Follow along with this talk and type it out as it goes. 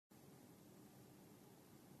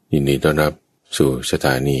ยินดีต้อนรับสู่สถ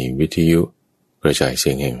านีวิทยุกระจายเสี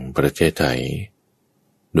ยงแห่งประเทศไทย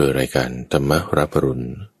โดยรายการธรรมรับอรุณ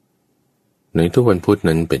ในทุกวันพุธ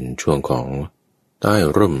นั้นเป็นช่วงของใต้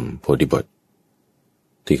ร่มโพธิบท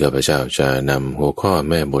ที่ข้าพเจ้าจะนำหัวข้อ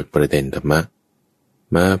แม่บทประเด็นธรรมะ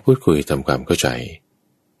มาพูดคุยทำความเข้าใจ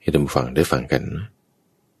ให้ท่านผู้ฟังได้ฟังกัน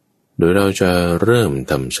โดยเราจะเริ่ม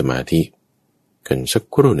ทำสมาธิกันสัก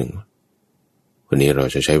ครู่หนึ่งวันนี้เรา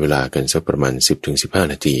จะใช้เวลากันสักประมาณ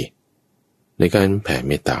 10-15 นาทีในการแผ่เ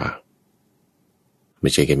มตตาไม่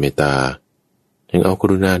ใช่แค่เมตตายังเอาก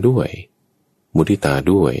รุณาด้วยมุทิตา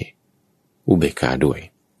ด้วยอุเบกขาด้วย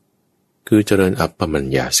คือเจริญอัปปมัญ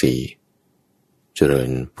ญาสีเจริญ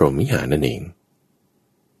พรหมิหารนั่นเอง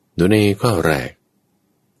โดยในข้อแรก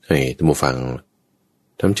ให้ท่านผู้ฟัง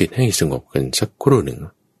ทำจิตให้สงบกันสักครู่หนึ่ง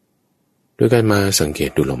โดยการมาสังเกต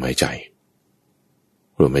ดูลมหายใจ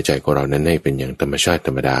ลมหายใจของเรานั้นให้เป็นอย่างธรรมชาติธ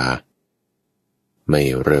รรมดาไม่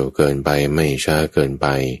เร็วเกินไปไม่ช้าเกินไป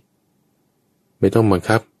ไม่ต้องบัง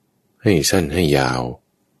คับให้สั้นให้ยาว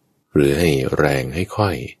หรือให้แรงให้ค่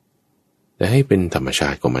อยแต่ให้เป็นธรรมชา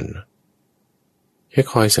ติของมันแค่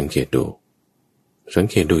คอยสังเกต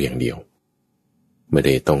ดูอย่างเดียวไม่ไ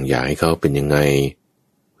ด้ต้องอยากให้เขาเป็นยังไง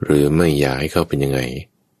หรือไม่อยากให้เขาเป็นยังไง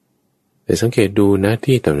แต่สังเกตดูนะ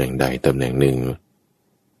ที่ตำแหน่งใดตำแหน่งหนึ่ง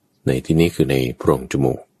ในที่นี้คือในโพรงจ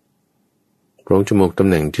มูกตำ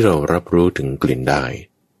แหน่งที่เรารับรู้ถึงกลิ่นได้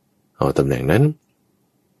เอาตำแหน่งนั้น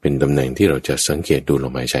เป็นตำแหน่งที่เราจะสังเกตดูล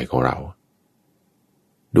มหายใจของเรา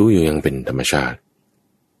ดูอยู่ยังเป็นธรรมชาติ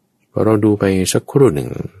พอเราดูไปสักครู่หนึ่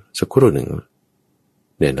ง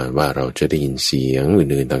แน่นอนว่าเราจะได้ยินเสียง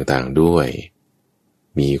อื่นๆต่างๆด้วย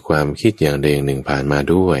มีความคิดอย่างใดอย่างหนึ่งผ่านมา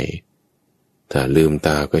ด้วยถ้าลืมต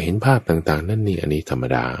าก็เห็นภาพต่างๆนั่นนี่อันนี้ธรรม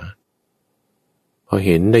ดาพอเ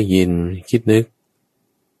ห็นได้ยินคิดนึก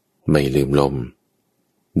ไม่ลืมลม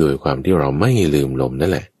โดยความที่เราไม่ลืมลมนั่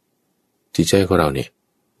นแหละจิตใจของเราเนี่ย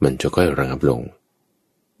มันจะค่อยระงับลง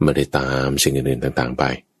ไม่ได้ตามสิ่งอื่นๆต่างๆไป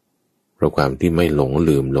เพราะความที่ไม่หลง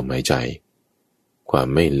ลืมลมหายใจความ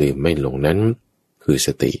ไม่ลืมไม่หลงนั้นคือส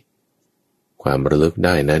ติความระลึกไ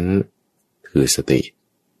ด้นั้นคือส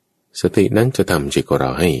ตินั้นจะทำจิตของเร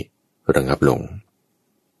าให้ระงับล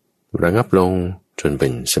งจนเป็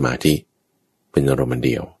นสมาธิเป็นอารมณ์เ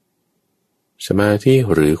ดียวสมาธิ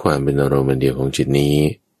หรือความเป็นอารมณ์เดียวของจิตนี้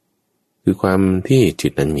คือความที่จิ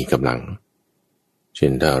ตนั้นมีกำลังเช่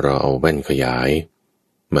นถ้าเราเอาแว่นขยาย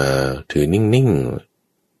มาถือนิ่ง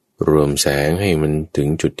ๆรวมแสงให้มันถึง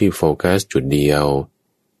จุดที่โฟกัสจุดเดียว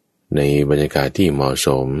ในบรรยากาศที่เหมาะส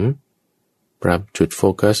มปรับจุดโฟ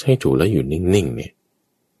กัสให้ถูกแล้วอยู่นิ่งๆเนี่ย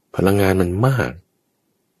พลังงานมันมาก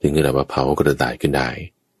ถึงระดับเผากระต่ายขึ้นได้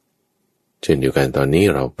เช่นเดียวกันตอนนี้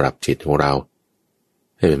เราปรับจิตของเรา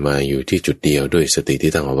ให้มันมาอยู่ที่จุดเดียวด้วยสติ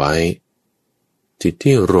ที่ตั้งเอาไว้จิต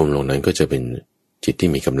ที่รวมลงนั้นก็จะเป็นจิตที่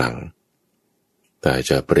มีกำลังแต่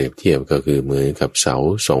จะเปรียบเทียบก็คือเหมือนกับเสา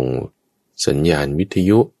ส่งสัญญาณวิท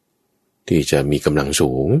ยุที่จะมีกำลัง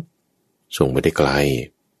สูงส่งไปได้ไกล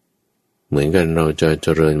เหมือนกันเราจะเจ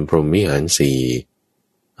ริญพรหมวิหารสี่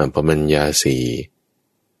อัปปมัญญาสี่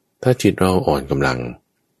ถ้าจิตเราอ่อนกำลัง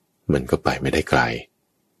มันก็ไปไม่ได้ไกล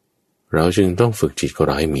เราจึงต้องฝึกจิตของเ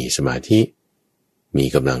ราให้มีสมาธิมี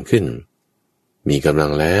กำลังขึ้นมีกำลั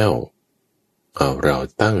งแล้วเรา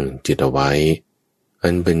ตั้งจิตเอาไว้อั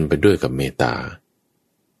นเป็นไปด้วยกับเมตตา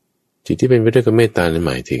จิตที่เป็นไปด้วยกับเมตตานั้น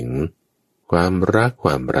หมายถึงความรักคว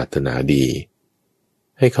ามปรารถนาดี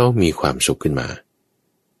ให้เขามีความสุขขึ้นมา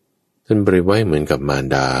ท่านเปรียบไว้เหมือนกับมาร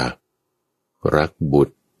ดารักบุต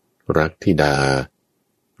รรักธิดา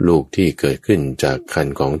ลูกที่เกิดขึ้นจากครร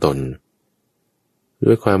ภ์ของตน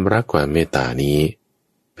ด้วยความรักความเมตตานี้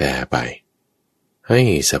แผ่ไปให้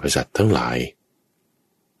สรรพสัตว์ทั้งหลาย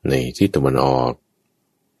ในทิศตะวันออก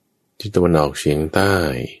เฉียงใต้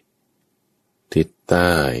ทิศใ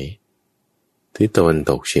ต้ทิศตะวัน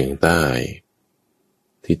ตกเฉียงใต้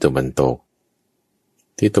ทิศตะวันตก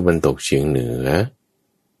เฉียงเหนือ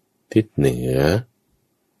ทิศเหนือ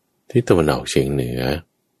ทิศตะวันออกเฉียงเหนือ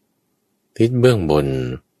ทิศเบื้องบน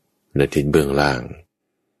และทิศเบื้องล่าง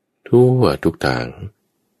ทั่วทุกทาง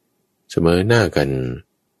เสมอหน้ากัน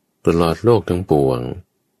ตลอดโลกทั้งปวง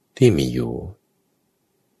ที่มีอยู่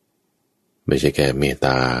ไม่ใช่แค่เมตต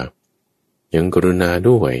ายังกรุณา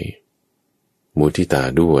ด้วยมุทิตา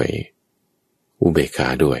ด้วยอุเบกขา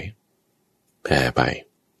ด้วยแผ่ไป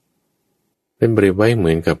เป็นเปรียบไว้เห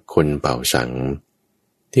มือนกับคนเป่าสัง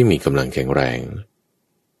ที่มีกำลังแข็งแรง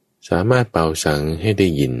สามารถเป่าสังให้ได้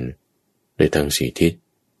ยินได้ทั้งสี่ทิศ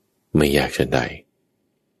ไม่ยากฉันใด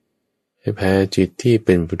ให้แผ่จิตที่เ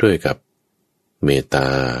ป็นไปด้วยกับเมตตา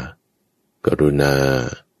กรุณา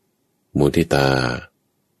มุทิตา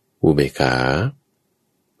อุเบกขา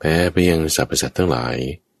แผ่ไปยังสรรพสัตว์ทั้งหลาย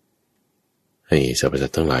ให้สรรพสัต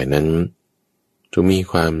ว์ทั้งหลายนั้นจงมี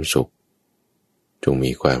ความสุขจง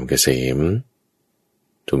มีความเกษม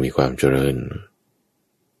จงมีความเจริญ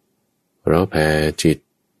เราแผ่จิต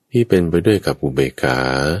ที่เป็นไปด้วยกับอุเบกขา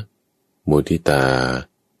มุทิตา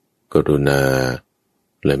กรุณา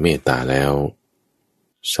และเมตตาแล้ว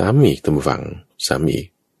ซ้ำอีกตามฝังซ้ำอีก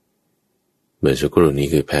เมื่อสักครู่นี้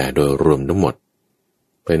คือแผ่โดยรวมทั้งหมด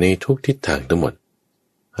ไปในทุกทิศทางทั้งหมด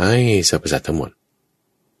ให้สรรพสัตว์ทั้งหมด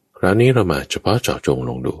คราวนี้เรามาเฉพาะเจาะจง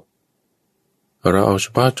ลงดูเราเอาเฉ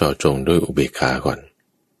พาะเจาะจงด้วยอุเบกขาก่อน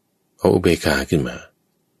เอาอุเบกขาขึ้นมา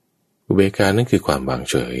อุเบกขานั้นคือความวาง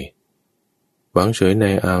เฉยวางเฉยใน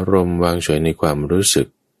อารมณ์วางเฉยในความรู้สึก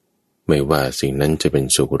ไม่ว่าสิ่งนั้นจะเป็น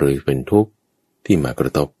สุขหรือเป็นทุกข์ที่มากร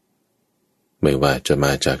ะทบไม่ว่าจะม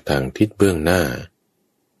าจากทางทิศเบื้องหน้า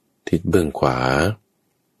ทิศเบื้องขวา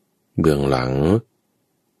เบื้องหลัง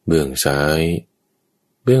เบื้องซ้าย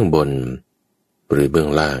เบื้องบนหรือเบื้อง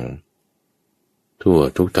ล่างทั่ว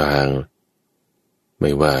ทุกทางไ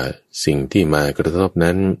ม่ว่าสิ่งที่มากระทบ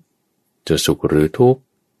นั้นจะสุขหรือทุกข์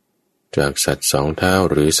จากสัตว์สองเท้า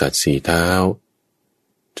หรือสัตว์สี่เท้า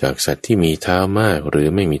จากสัตว์ที่มีเท้ามากหรือ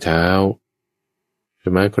ไม่มีเท้าจะ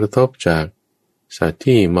มากระทบจากสัตว์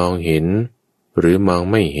ที่มองเห็นหรือมอง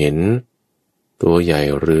ไม่เห็นตัวใหญ่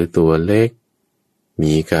หรือตัวเล็ก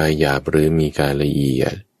มีกายหยาบหรือมีกายละเอีย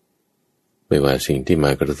ดไม่ว่าสิ่งที่ม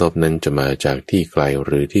ากระทบนั้นจะมาจากที่ไกลห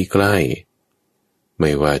รือที่ใกล้ไ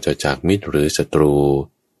ม่ว่าจะจากมิตรหรือศัตรู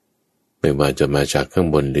ไม่ว่าจะมาจากข้าง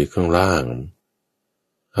บนหรือข้างล่าง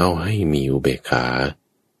เอาให้มีอุเบกขา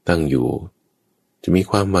ตั้งอยู่จะมี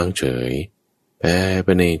ความวางเฉยแผ่ไป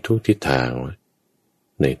ในทุกทิศทาง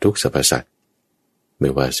ในทุกสรรพสัตว์ไม่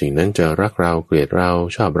ว่าสิ่งนั้นจะรักเราเกลียดเรา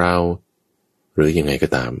ชอบเราหรือยังไงก็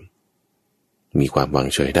ตามมีความวาง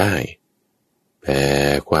เฉยได้แผ่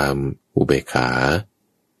ความอุเบกขา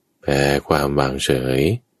แผ่ความวางเฉย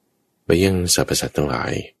ไปยังสรรพสัตว์ทั้งหลา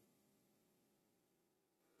ย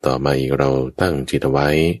ต่อมาอีกเราตั้งจิตไว้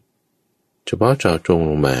เฉพาะเจาะจง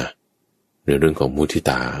ลงมาในเรื่องของมุทิ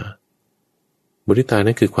ตามุทิตา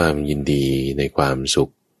นั้นคือความยินดีในความสุ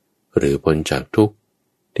ขหรือพ้นจากทุกข์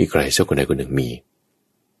ที่ใครสักคนใดคนหนึ่งมี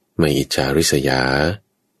ไม่อิจฉาริษยา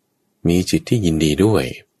มีจิตที่ยินดีด้วย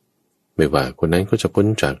ไม่ว่าคนนั้นก็จะพ้น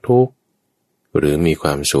จากทุกข์หรือมีคว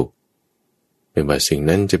ามสุขไม่ว่าสิ่ง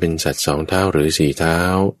นั้นจะเป็นสัตว์สองเท้าหรือสี่เท้า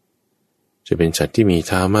จะเป็นสัตว์ที่มีเ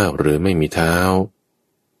ท้ามากหรือไม่มีเท้า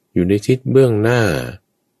อยู่ในทิศเบื้องหน้า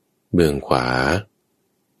เบื้องขวา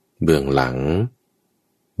เบื้องหลัง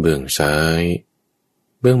เบื้องซ้าย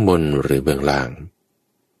เบื้องบนหรือเบื้องล่าง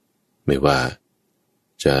ไม่ว่า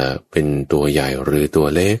จะเป็นตัวใหญ่หรือตัว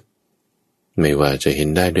เล็กไม่ว่าจะเห็น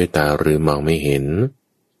ได้ด้วยตาหรือมองไม่เห็น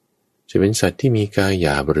จะเป็นสัตว์ที่มีกายหย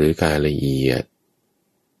าบหรือกายละเอียด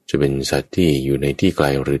จะเป็นสัตว์ที่อยู่ในที่ไกล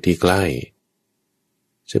หรือที่ใกล้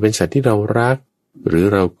จะเป็นสัตว์ที่เรารักหรือ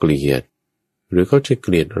เราเกลียดหรือเขาจะเก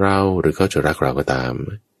ลียดเราหรือเขาจะรักเราก็ตาม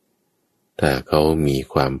ถ้าเขามี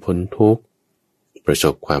ความพ้นทุกข์ประส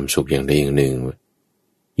บความสุขอย่างใดอย่างหนึ่ง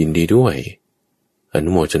ยินดีด้วยอนุ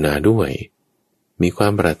โมทนาด้วยมีควา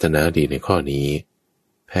มปรารถนาดีในข้อนี้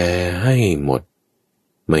แผ่ให้หมด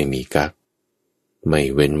ไม่มีกักไม่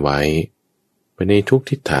เว้นไว้ไปในทุก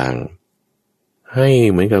ทิศทางให้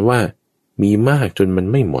เหมือนกับว่ามีมากจนมัน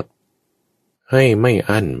ไม่หมดให้ไม่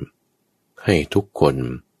อั้นให้ทุกคน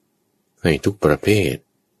ให้ทุกประเภท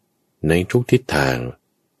ในทุกทิศทาง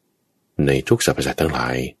ในทุกสรรพสัตว์ทั้งหลา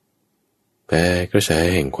ยแผ่กระแส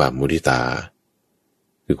แห่งความมุทิตา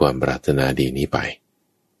คือความปรารถนาดีนี้ไป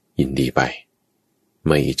ยินดีไปไ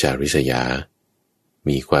ม่อิจฉาริษยา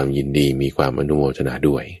มีความยินดีมีความอนุโมทนา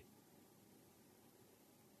ด้วย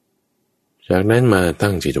จากนั้นมาตั้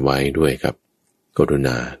งจิตไว้ด้วยกับกรุณ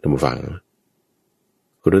าท่านผู้ฟัง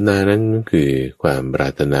กรุณานั้นคือความปรา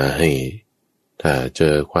รถนาให้ถ้าเจ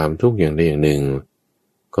อความทุกข์อย่างใดอย่างหนึ่ง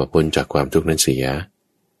ก็พ้นจากความทุกข์นั้นเสีย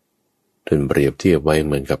ท่านเปรียบเทียบไว้เ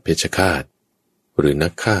หมือนกับเพชฌฆาตหรือนั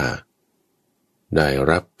กฆ่าได้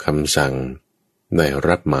รับคำสั่งได้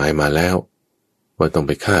รับหมายมาแล้วว่าต้องไ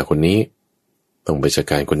ปฆ่าคนนี้ต้องไปจัด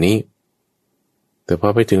การคนนี้แต่พอ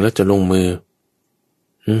ไปถึงแล้วจะลงมือ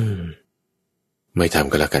ไม่ท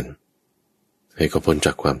ำก็แล้วกันให้เขาพ้นจ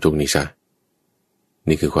ากความทุกข์นี้ซะ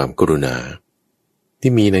นี่คือความกรุณา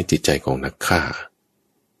ที่มีในจิตใจของนักฆ่า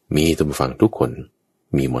มีท่านผู้ฟังทุกคน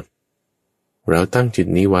มีหมดเราตั้งจิต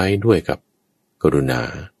นี้ไว้ด้วยกับกรุณา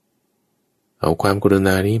เอาความกรุณ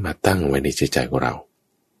านี้มาตั้งไว้ในจิตใจของเรา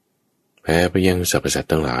แผ่ไปยังสรรพสัต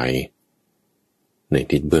ว์ทั้งหลายใน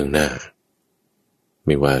ทิศเบื้องหน้าไ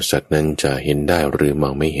ม่ว่าสัตว์นั้นจะเห็นได้หรือม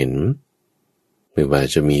องไม่เห็นไม่ว่า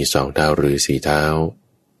จะมีสองเท้าหรือสี่เท้า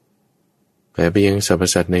แผ่ไปยังสรรพ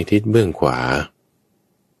สัตว์ในทิศเบื้องขวา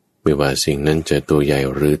ไม่ว่าสิ่งนั้นจะตัวใหญ่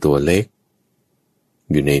หรือตัวเล็ก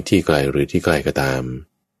อยู่ในที่ไกลหรือที่ใกล้ก็ตาม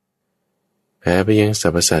แผ่ไปยังสร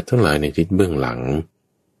รพสัตว์ทั้งหลายในทิศเบื้องหลัง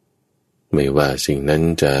ไม่ว่าสิ่งนั้น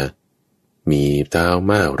จะมีเท้า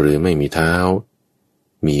มากหรือไม่มีเท้า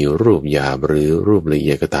มีรูปหยาบหรือรูปละเ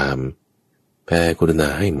อียดก็ตามแผ่กรุณา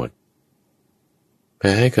ให้หมดแผ่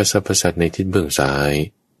ให้กับสรรพสัตว์ในทิศเบื้องซ้าย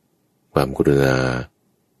ความกรุณา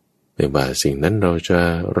ไม่ว่าสิ่งนั้นเราจะ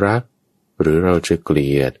รักหรือเราจะเก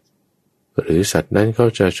ลียดหรือสัตว์นั้นเขา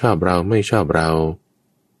จะชอบเราไม่ชอบเรา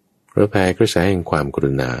เราแผ่กระแสแห่งความก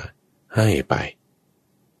รุณาให้ไป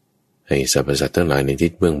ให้สรรพสัตว์ทั้งหลายในทิ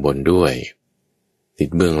ศเบื้องบนด้วยทิศ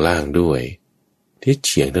เบื้องล่างด้วยทิศเ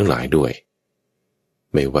ฉียงทั้งหลายด้วย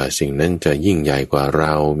ไม่ว่าสิ่งนั้นจะยิ่งใหญ่กว่าเร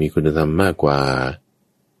ามีคุณธรรมมากกว่า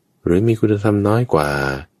หรือมีคุณธรรมน้อยกว่า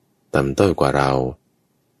ต่ำต้อยกว่าเรา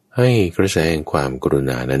ให้กระแสแห่งความกรุ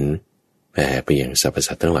ณานั้นแผ่ไปยังสรรพ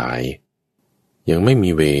สัตว์ทั้งหลายยังไม่มี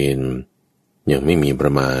เวรยังไม่มีปร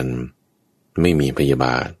ะมาณไม่มีพยาบ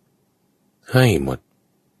าทให้หมด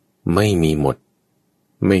ไม่มีหมด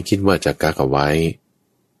ไม่คิดว่าจะกักเอาไว้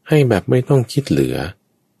ให้แบบไม่ต้องคิดเหลือ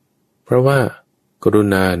เพราะว่ากรุ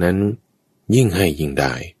ณานั้นยิ่งให้ยิ่งไ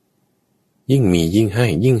ด้ยิ่งมียิ่งให้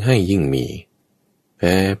ยิ่งให้ยิ่งมีแ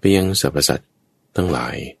ผ่ไปยังสรรพสัตว์ทั้งหลา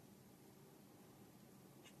ย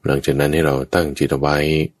หลังจากนั้นให้เราตั้งจิตเอาไว้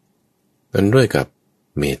นั้นด้วยกับ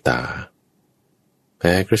เมตตาแ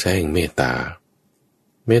ผ่กระแสแห่งเมตตา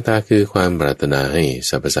เมตตาคือความปรารถนาให้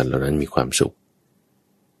สรรพสัตว์เหล่านั้นมีความสุข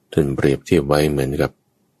ท่านเปรียบเทียบไว้เหมือนกับ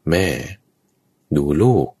แม่ดู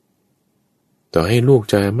ลูกต่อให้ลูก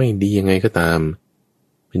จะไม่ดียังไงก็ตาม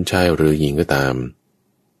เป็นชายหรือหญิงก็ตาม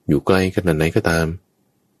อยู่ไกลขนาดไหนก็ตาม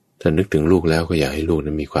ถ้านึกถึงลูกแล้วก็อยากให้ลูก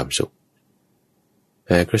นั้นมีความสุขแ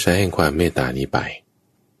ผ่กระแสแห่งความเมตตานี้ไป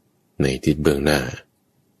ในทิศเบื้องหน้า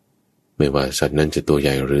ไม่ว่าสัตว์นั้นจะตัวให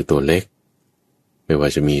ญ่หรือตัวเล็กไม่ว่า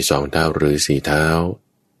จะมี2 เท้าหรือ4 เท้า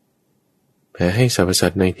แผ่ให้สรรพสั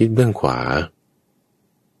ตว์ในทิศเบื้องขวา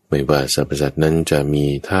ไม่ว่าสรรพสัตว์นั้นจะมี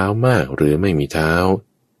เท้ามากหรือไม่มีเท้า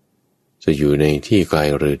จะอยู่ในที่ไกล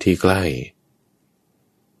หรือที่ใกล้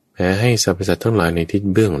แผ่ให้สรรพสัตว์ทั้งหลายในทิศ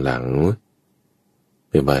เบื้องหลัง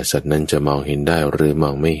ไม่ว่าสัตว์นั้นจะมองเห็นได้หรือม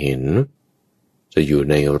องไม่เห็นจะอยู่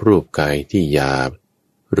ในรูปกายที่หยาบ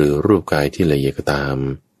หรือรูปกายที่ละเอียดก็ตาม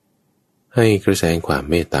ให้กระแสความ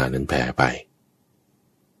เมตตานั้นแผ่ไป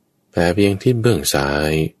แผ่ไปยังทิศเบื้องซ้า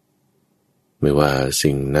ยไม่ว่า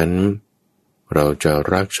สิ่งนั้นเราจะ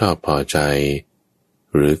รักชอบพอใจ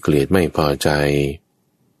หรือเกลียดไม่พอใจ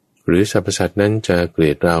หรือสรรพสัตว์นั้นจะเกลี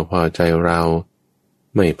ยดเราพอใจเรา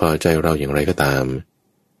ไม่พอใจเราอย่างไรก็ตาม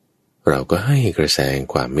เราก็ให้กระแส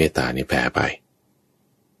ความเมตตานี้แผ่ไป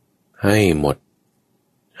ให้หมด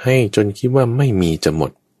ให้จนคิดว่าไม่มีจะหม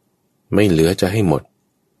ดไม่เหลือจะให้หมด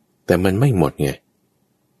แต่มันไม่หมดไง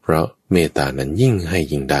เพราะเมตตานั้นยิ่งให้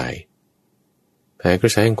ยิ่งได้แผ่กร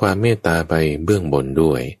ะแสความเมตตาไปเบื้องบน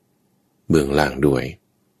ด้วยเบื้องล่างด้วย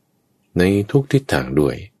ในทุกทิศทางด้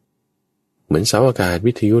วยเหมือนเสาอากาศ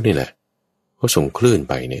วิทยุนี่แหละเขาส่งคลื่น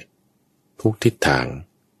ไปเนี่ยทุกทิศทาง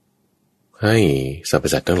ให้สรรพ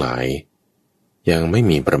สัตว์ทั้งหลายยังไม่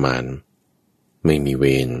มีประมาณไม่มีเว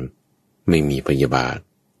รไม่มีพยาบาท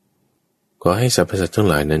ขอให้สรรพสัตว์ทั้ง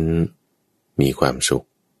หลายนั้นมีความสุข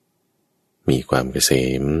มีความเกษ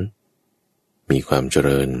มมีความเจ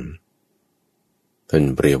ริญท่าน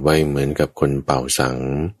เปรียบไว้เหมือนกับคนเป่าสัง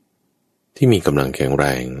ที่มีกำลังแข็งแร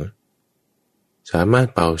งสามารถ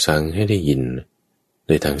เป่าสังให้ได้ยินไ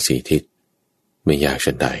ด้ทั้ง4 ทิศไม่ยาก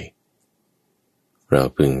ฉันใดเรา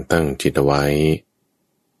พึงตั้งจิตไว้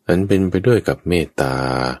อันเป็นไปด้วยกับเมตตา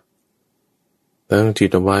ตั้งจิ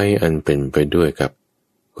ตไว้อันเป็นไปด้วยกับ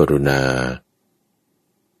กรุณา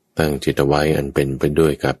ตั้งจิตไว้อันเป็นไปด้ว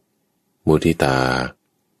ยกับมุทิตา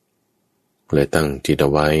และตั้งจิต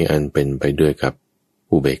ไว้อันเป็นไปด้วยกับ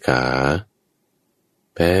อุเบกขา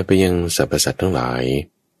แผ่ไปยังสรรพสัตว์ทั้งหลาย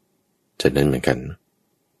ฉะนั้นเหมือนกัน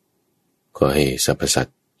ขอให้สรรพสัต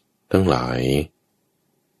ว์ทั้งหลาย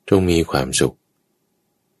จงมีความสุข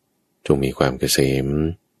จงมีความเกษม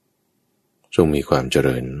จงมีความเจ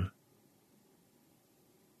ริญ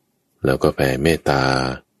แล้วก็แผ่เมตตา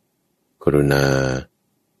กรุณา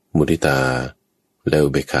มุทิตาและอุ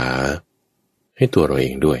เบกขาให้ตัวเราเอ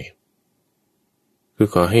งด้วยคือ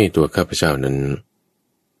ขอให้ตัวข้าพเจ้านั้น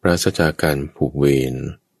ปราศจากการผูกเวร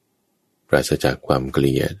ปราศจากความเก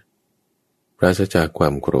ลียดปราศจากควา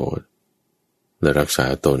มโกรธและรักษา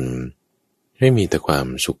ตนให้มีแต่ความ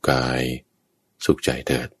สุขกายสุขใจเ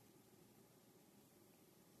ถิด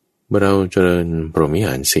เมื่อเราเจริญพรหมิห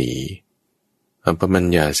าร4อัปปมัญ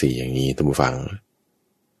ญา4อย่างนี้ท่านผู้ฟัง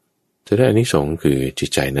จะได้อานิสงส์คือจิต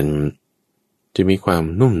ใจนั้นจะมีความ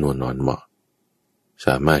นุ่มนวลนอนเหมาะส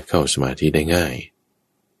ามารถเข้าสมาธิได้ง่าย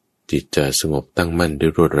จิตจะสงบตั้งมั่นได้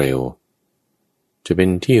รวดเร็ว จะเป็น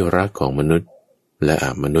ที่รักของมนุษย์และอ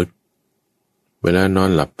มนุษย์เวลานอน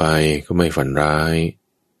หลับไปก็ไม่ฝันร้าย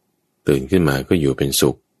ตื่นขึ้นมาก็อยู่เป็น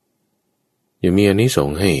สุขยังมีอานิสง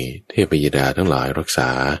ส์ให้เทพยดาทั้งหลายรักษา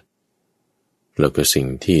แล้วก็สิ่ง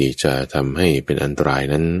ที่จะทำให้เป็นอันตราย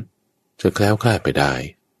นั้นจะแคล้วคลาดไปได้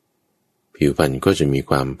ผิวพรรณก็จะมี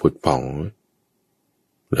ความผุดผ่อง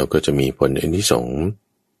แล้วก็จะมีผลอานิสงส์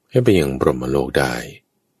ให้ไปยังบรมโลกได้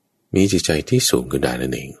มีจิตใจที่สูงขึ้นได้นั่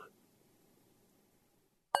นเอง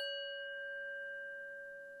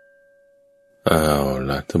เอา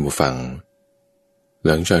ล่ะท่านผู้ฟังห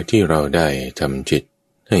ลังจากที่เราได้ทำจิต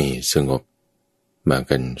ให้สงบมา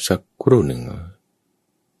กันสักครู่หนึ่ง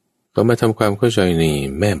ก็มาทำความเข้าใจใน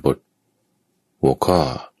แม่บทหัวข้อ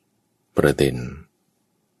ประเด็น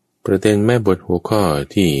แม่บทหัวข้อ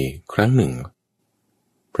ที่ครั้งหนึ่ง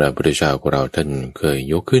พระพุทธเจ้าของเราท่านเคย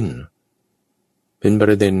ยกขึ้นเป็นป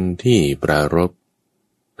ระเด็นที่ปรารภ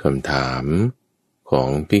คำถามของ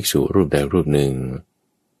ภิกษุรูปใดรูปหนึ่ง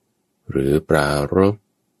หรือปรารภ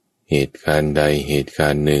เหตุการณ์ใดเหตุกา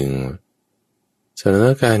รณ์หนึ่งสถาน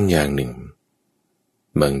การณ์อย่างหนึ่ง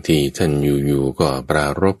บางทีท่านอยู่ๆก็ปรา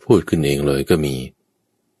รภพูดขึ้นเองเลยก็มี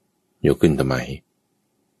ยกขึ้นทำไม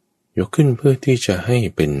ยกขึ้นเพื่อที่จะให้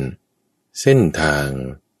เป็นเส้นทาง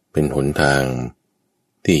เป็นหนทาง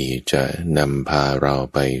ที่จะนำพาเรา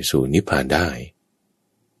ไปสู่นิพพานได้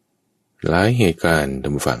หลายเหตุการณ์ท่า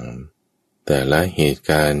นผู้ฟังแต่ละเหตุ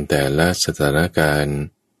การณ์แต่ละสถานการณ์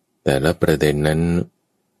แต่ละประเด็นนั้น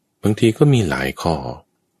บางทีก็มีหลายข้อ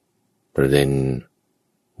ประเด็น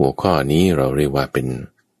หัวข้อนี้เราเรียกว่าเป็น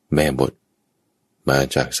แม่บทมา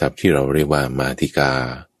จากศัพท์ที่เราเรียกว่ามาติกา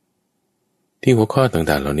ที่หัวข้อ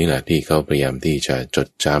ต่างๆเหล่านี้แหละที่เขาพยายามที่จะจด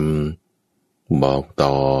จำบอก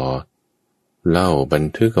ต่อเล่าบัน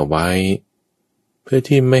ทึกเอาไว้เพื่อ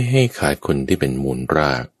ที่ไม่ให้ขาดคนที่เป็นมูลร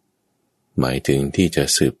ากหมายถึงที่จะ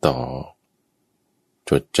สืบต่อ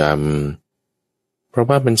จดจำเพราะ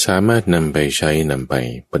ว่ามันสามารถนำไปใช้นำไป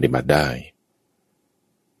ปฏิบัติได้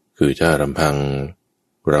คือถ้าลำพัง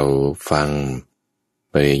เราฟัง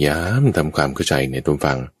พยายามทำความเข้าใจในตัว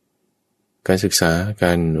ฟังการศึกษาก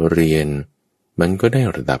ารเรียนมันก็ได้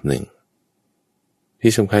ระดับหนึ่ง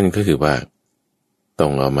ที่สำคัญก็คือว่าต้อ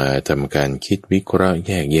งเอามาทำการคิดวิเคราะห์แ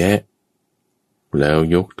ยกแยะแล้ว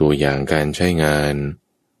ยกตัวอย่างการใช้งาน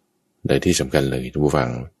และที่สำคัญเลยทุกฟั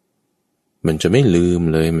งมันจะไม่ลืม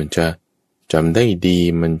เลยมันจะจำได้ดี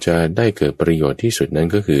มันจะได้เกิดประโยชน์ที่สุดนั้น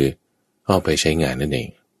ก็คือเอาไปใช้งานนั่นเอง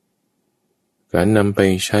การนำไป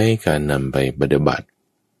ใช้การนำไปปฏิบัติ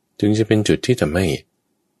จึงจะเป็นจุดที่ทำให้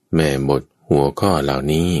แม่บทหัวข้อเหล่า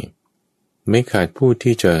นี้ไม่ขาดผู้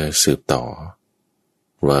ที่จะสืบต่อ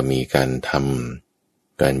ว่ามีการท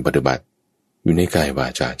ำการปฏิบัติอยู่ในกายวา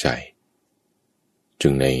จาใจจึ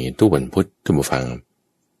งในตู้วันพุธทุกผู้ฟัง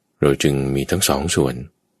เราจึงมีทั้งสองส่วน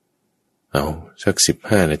เอาสัก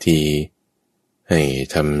15 นาทีให้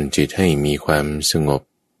ทำจิตให้มีความสงบ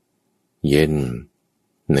เย็น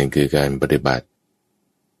นั่นคือการปฏิบัติ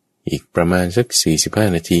อีกประมาณสัก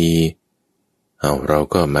45 นาทีเรา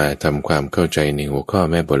ก็มาทำความเข้าใจในหัวข้อ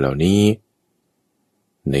แม่บทเหล่านี้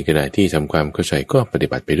ในขณะที่ทำความเข้าใจก็ปฏิ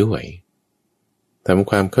บัติไปด้วยทำ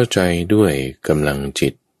ความเข้าใจด้วยกำลังจิ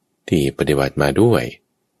ตที่ปฏิบัติมาด้วย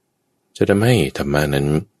จะทำให้ธรรมานั้น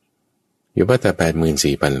อยู่ว่าแต่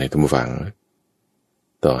 84,000 เลยท่านผู้ฟัง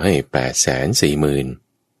ต่อให้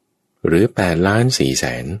 840,000 หรือ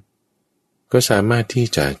 8,400,000 ก็สามารถที่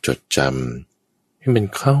จะจดจำให้มัน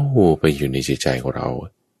เข้าไปอยู่ในจิตใจของเรา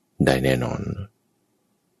ได้แน่นอน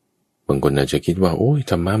บางคนอาจจะคิดว่าโอ้ย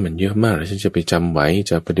ธรรมะมันเยอะมากแล้วฉันจะไปจำไว้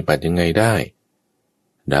จะปฏิบัติยังไงได้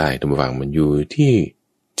ท่านผู้ฟังมันอยู่ที่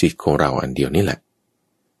จิตของเราอันเดียวนี่แหละ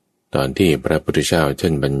ตอนที่พระพุทธเจ้าท่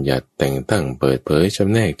านบัญญัติแต่งตั้งเปิดเผยจ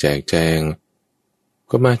ำแนกแจกแจง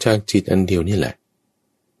ก็มาจากจิตอันเดียวนี่แหละ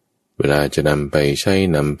เวลาจะนำไปใช้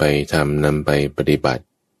นำไปทำนำไปปฏิบัติ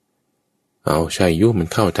เอาใช้ยุมัน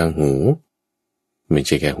เข้าทางหูไม่ใ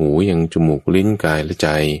ช่แค่หูยังจมูกลิ้นกายและใจ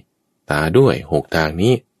ตาด้วย6 ทาง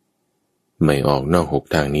นี้ไม่ออกนอก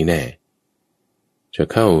6 ทางนี้แน่จะ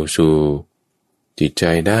เข้าสู่จิตใจ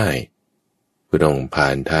ได้ก็ต้องผ่า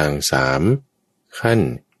นทาง3 ขั้น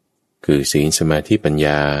คือศีลสมาธิปัญญ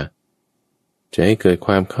าจะให้เกิดค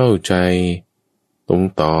วามเข้าใจตรง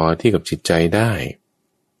ต่อที่กับจิตใจได้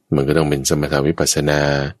มันก็ต้องเป็นสมถะวิปัสสนา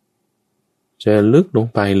จะลึกลง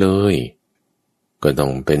ไปเลยก็ต้อ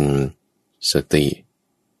งเป็นสติ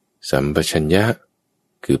สัมปชัญญะ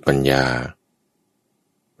คือปัญญา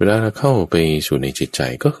เวลาเราเข้าไปสู่ในจิตใจ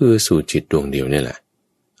ก็คือสู่จิตดวงเดียวนี่แหละ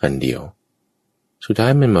อันเดียวสุดท้า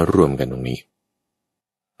ยมันมารวมกันตรงนี้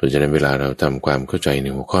เพราะฉะนั้นเวลาเราทำความเข้าใจใน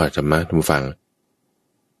หัวข้อธรรมะท่านผู้ฟัง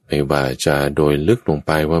ไม่ว่าจะโดยลึกลงไ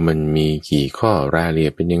ปว่ามันมีกี่ข้อรายละเอีย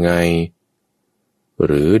ดเป็นยังไง ห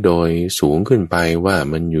รือโดยสูงขึ้นไปว่า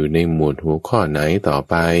มันอยู่ในหมวดหัวข้อไหนต่อ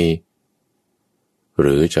ไปห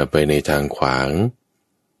รือจะไปในทางขวาง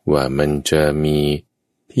ว่ามันจะมี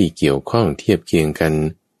ที่เกี่ยวข้องเทียบเคียงกัน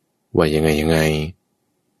ว่ายังไง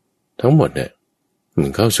ทั้งหมดเนี่ยมัน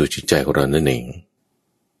เข้าสู่จิตใจของเรานั่นเอง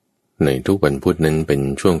ในทุกวันพุธนั้นเป็น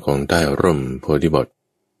ช่วงของใต้ร่มโพธิบท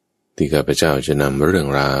ที่ข้าพเจ้าจะนำเรื่อง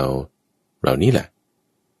ราวเหล่านี้แหละ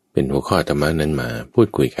เป็นหัวข้อธรรมะนั้นมาพูด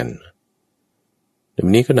คุยกันวั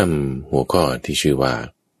นนี้ก็นำหัวข้อที่ชื่อว่า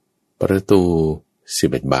ประตู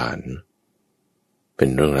11 บานเป็น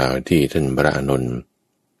เรื่องราวที่ท่านพระอานนท์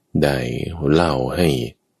ได้เล่าให้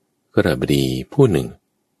กฤหบดีผู้หนึ่ง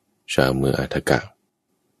ชาวเมืองอัฏฐกะ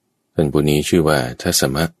ท่านผู้นี้ชื่อว่าทัสส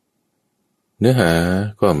มะเนื้อหา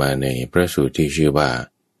ก็มาในพระสูตรที่ชื่อว่า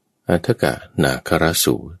อัฏฐกนาคร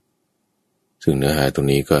สูตรซึ่งเนื้อหาตรง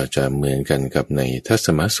นี้ก็จะเหมือนกันกับในทัสส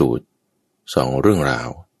มสูตร2 เรื่องราว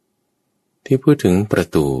ที่พูดถึงประ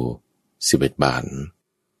ตู11 บาน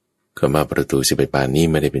คำว่าประตู11 บานนี้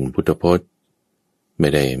ไม่ได้เป็นพุทธพจน์ไม่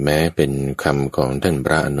ได้แม้เป็นคำของท่านพ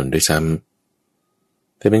ระอานนท์ด้วยซ้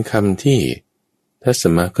ำแต่เป็นคำที่ทัสส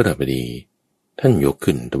มะกฤหบดีท่านยก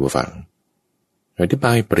ขึ้นตัวฟังอธิบ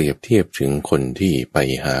ายเปรียบเทียบถึงคนที่ไป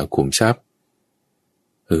หาขุมทรัพย์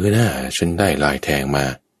น่าฉันได้ลายแทงมา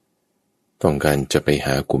ต้องการจะไปห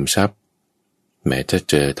าขุมทรัพย์แม้จะ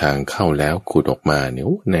เจอทางเข้าแล้วขุดออกมาเนี่ย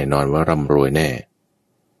แน่นอนว่าร่ำรวยแน่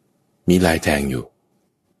มีลายแทงอยู่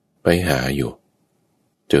ไปหาอยู่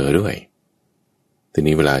เจอด้วยที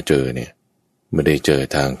นี้เวลาเจอเนี่ยไม่ได้เจอ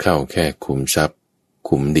ทางเข้าแค่ขุมทรัพย์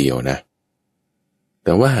ขุมเดียวนะแ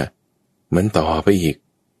ต่ว่ามันต่อไปอีก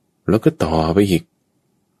แล้วก็ต่อไปอีก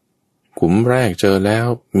ขุมแรกเจอแล้ว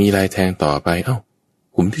มีลายแทงต่อไป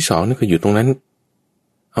ขุมที่2นี่ก็อยู่ตรงนั้น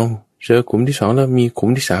เจอขุมที่2แล้วมีขุม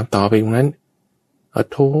ที่3ต่อไปตรงนั้น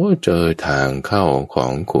โธ่เจอทางเข้าขอ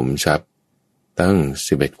งขุมทรัพย์ตั้ง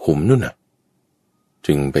11 ขุมนู่นน่ะ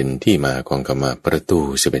จึงเป็นที่มาของคำว่าประตู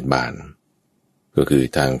11 บานก็คือ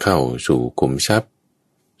ทางเข้าสู่ขุมทรัพย์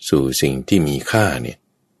สู่สิ่งที่มีค่าเนี่ย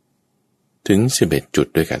ถึง11 จุด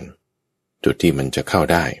ด้วยกันจุดที่มันจะเข้า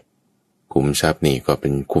ได้ขุมทรัพย์นี่ก็เป็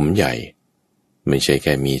นขุมใหญ่ไม่ใช่แ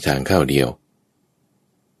ค่มีทางเข้าเดียว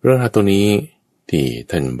เรื่องราวตรงนี้ที่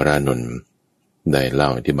ท่านพระอานนท์ได้เล่า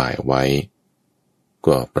อธิบายเอาไว้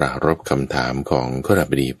ก็ปรารภคำถามของกฤห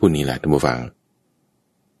บดีผู้นี้แหละท่านผู้ฟัง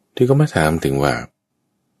ที่ก็มาถามถึงว่า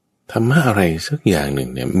ธรรมะอะไรสักอย่างหนึ่ง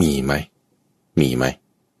เนี่ยมีไหม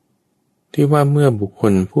ที่ว่าเมื่อบุคค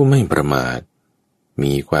ลผู้ไม่ประมาท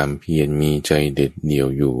มีความเพียรมีใจเด็ดเดี่ยว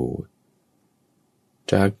อยู่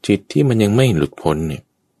จากจิตที่มันยังไม่หลุดพ้นเนี่ย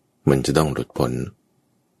มันจะต้องหลุดพ้น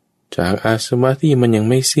จากอาสวะที่มันยัง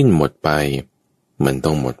ไม่สิ้นหมดไปมันต้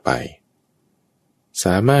องหมดไปส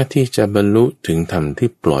ามารถที่จะบรรลุถึงธรรมที่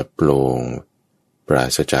ปลอดโปร่งปรา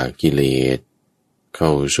ศจากกิเลสเข้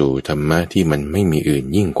าสู่ธรรมะที่มันไม่มีอื่น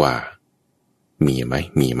ยิ่งกว่ามีไ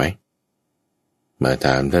หมมาถ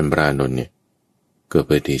ามท่านพระอานนท์เนี่ยก็เ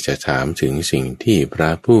พื่อที่จะถามถึงสิ่งที่พระ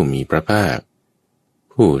ผู้มีพระภาค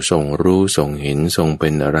ผู้ทรงรู้ทรงเห็นทรงเป็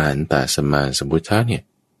นอรหันตสัมมาสัมพุทธะเนี่ย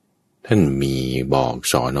ท่านมีบอก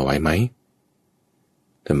สอนเอาไว้ไหม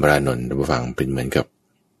ท่านพระอานนท์ท่านผู้ฟังเป็นเหมือนกับ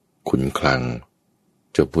ขุนคลัง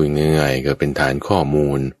จะพูดง่ายๆก็เป็นฐานข้อมู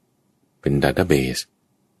ลเป็นดัตต้าเบส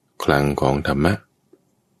คลังของธรรมะ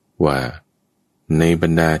ว่าในบร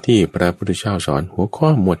รดาที่พระพุทธเจ้าสอนหัวข้อ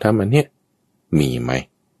หมวดธรรมอันเนี้ยมีไหม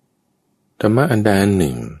ธรรมะอันใดอันห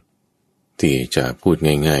นึ่งที่จะพูด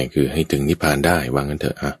ง่ายๆคือให้ถึงนิพพานได้ว่างั้นเถ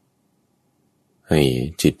อะให้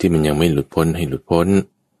จิตที่มันยังไม่หลุดพ้นให้หลุดพ้น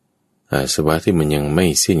อาสวะที่มันยังไม่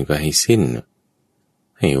สิ้นก็ให้สิ้น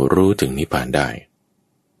ให้รู้ถึงนิพพานได้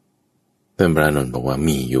ท่านพระอานนท์บอกว่า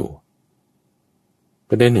มีอยู่ป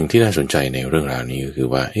ระเด็นหนึ่งที่น่าสนใจในเรื่องราวนี้ก็คือ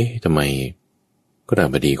ว่าทำไมกฤห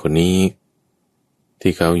บดีคนนี้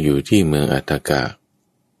ที่เขาอยู่ที่เมืองอัฏฐกะ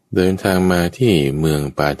เดินทางมาที่เมือง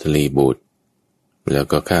ปาทลีบุตรแล้ว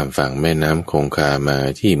ก็ข้ามฝั่งแม่น้ำคงคามา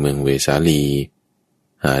ที่เมืองเวสาลี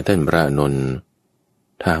หาท่านพระอานนท์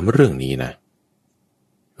ถามเรื่องนี้นะ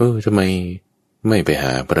ทำไมไม่ไปห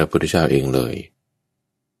าพระพุทธเจ้าเองเลย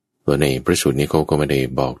เพราะในพระสูตรนี้เขาก็ไม่ได้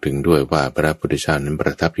บอกถึงด้วยว่าพระพุทธเจ้านั้นปร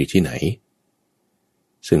ะทับอยู่ที่ไหน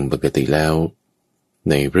ซึ่งปกติแล้ว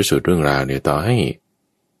ในพระสูตรเรื่องราวเนี่ยต่อให้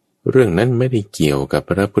เรื่องนั้นไม่ได้เกี่ยวกับ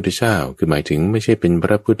พระพุทธเจ้าคือหมายถึงไม่ใช่เป็นพ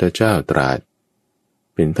ระพุทธเจ้าตรัส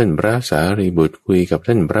เป็นท่านพระสารีบุตรคุยกับ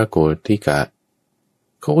ท่านพระโกฏฐิกะ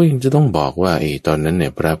เขาก็ยังจะต้องบอกว่าตอนนั้นเนี่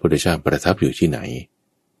ยพระพุทธเจ้าประทับอยู่ที่ไหน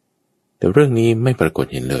แต่เรื่องนี้ไม่ปรากฏ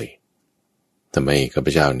เห็นเลยทำไมข้าพ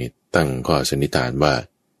เจ้านี่ตั้งข้อสันนิษฐานว่า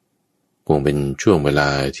คงเป็นช่วงเวลา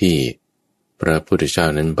ที่พระพุทธเจ้า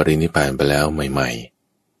นั้นปรินิพพานไปแล้วใหม่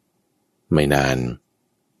ๆไม่นาน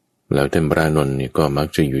แล้วท่านพระอานนท์เนี่ยก็มัก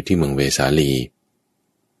จะอยู่ที่เมืองเวสาลี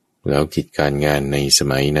แล้วกิจการงานในส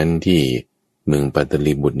มัยนั้นที่เมืองปาต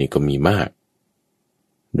ลีบุตรนี่ก็มีมาก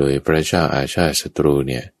โดยพระเจ้าอาชาติศัตรู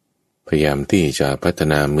เนี่ยพยายามที่จะพัฒ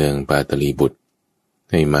นาเมืองปาตลีบุตร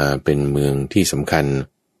ให้มาเป็นเมืองที่สำคัญ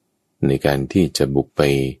ในการที่จะบุกไป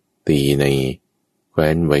ตีในแคว้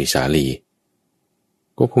นไวสาลี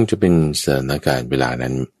ก็คงจะเป็นสถานการณ์เวลา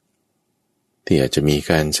นั้นที่อาจจะมี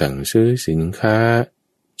การสั่งซื้อสินค้า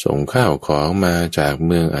ส่งข้าวของมาจากเ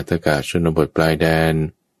มืองอัตกาชนบทปลายแดน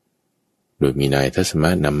โดยมีนายทัศมะ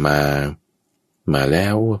นำมาแล้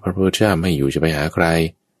วพระพุทธเจ้าไม่อยู่จะไปหาใคร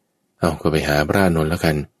เอาก็ไปหาพระอานนท์แล้ว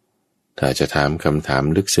กันถ้าจะถามคำถาม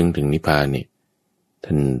ลึกซึ้งถึงนิพพานนี่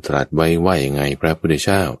ท่านตรัสไว้ว่าอย่างไงพระพุทธเ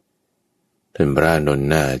จ้าท่านพระอานนท์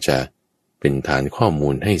น่าจะเป็นฐานข้อมู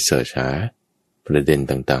ลให้เสิร์ชหาประเด็น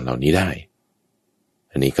ต่างๆเหล่านี้ได้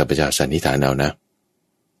อันนี้ข้าพเจ้าสันนิษฐานเอานะ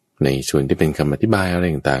ในส่วนที่เป็นคำอธิบายอะไร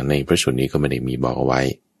ต่างๆในพระสูตรนี้ก็ไม่ได้มีบอกเอาไว้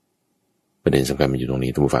ประเด็นสำคัญมันอยู่ตรง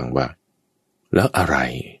นี้ท่านผู้ฟังว่าแล้วอะไ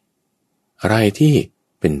รที่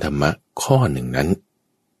เป็นธรรมะข้อหนึ่งนั้น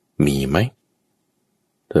มีไหม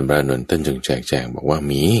ท่านพระอานนท์ท่านจึงแจกแจงบอกว่า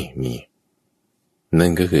มีนั่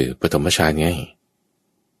นก็คือปฐมฌานไง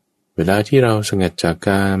เวลาที่เราสงัดจากก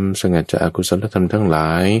ามสงัดจากอกุศลธรรมทั้งหล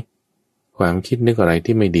ายความคิดนึกอะไร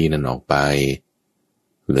ที่ไม่ดีนั้นออกไป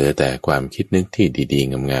เหลือแต่ความคิดนึกที่ดี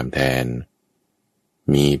ๆงามๆแทน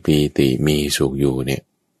มีปีติมีสุขอยู่เนี่ย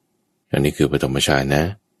อันนี้คือปฐมฌานนะ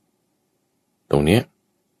ตรงเนี้ย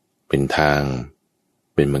เป็นทาง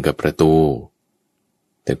เป็นเหมือนกับประตู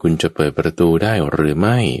แต่คุณจะเปิดประตูได้หรือไ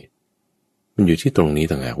ม่มันอยู่ที่ตรงนี้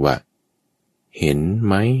ต่างหากว่าเห็นไ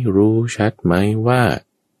หมรู้ชัดไหมว่า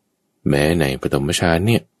แม้ในปฐมฌานเ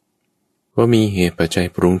นี่ยว่ามีเหตุปัจจัย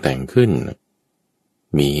ปรุงแต่งขึ้น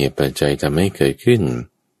มีเหตุปัจจัยทำให้เกิดขึ้น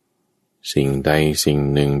สิ่งใดสิ่ง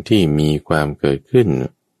หนึ่งที่มีความเกิดขึ้น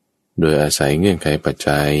โดยอาศัยเงื่อนไขปัจ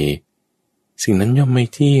จัยสิ่งนั้นย่อมไม่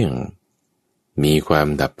เที่ยงมีความ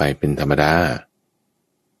ดับไปเป็นธรรมดา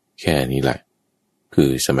แค่นี้แหละคือ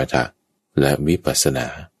สมถะและวิปัสสนา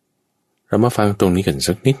เรามาฟังตรงนี้กัน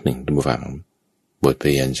สักนิดหนึ่งท่านผู้ฟังบทพ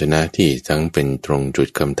ยัญชนะที่ทั้งเป็นตรงจุด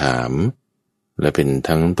คำถามและเป็น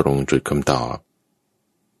ทั้งตรงจุดคำตอบ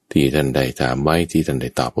ที่ท่านได้ถามไว้ที่ท่านได้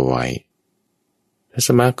ตอบเอาไว้ทัศ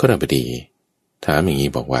มะครบดีถามอย่าง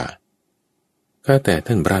นี้บอกว่าข้าแต่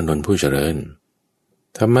ท่านพระอานนท์ผู้เจริญ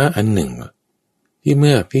ธรรมะอันหนึ่งที่เ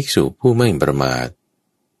มื่อภิกษุผู้ไม่ประมาท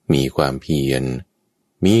มีความเพียร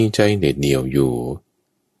มีใจเด็ดเดี่ยวอยู่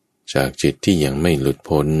จากจิตที่ยังไม่หลุด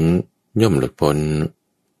พ้นย่อมหลุดพ้น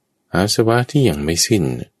อาสวะที่ยังไม่สิ้น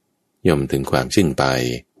ย่อมถึงความสิ้นไป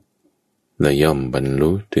และย่อมบรร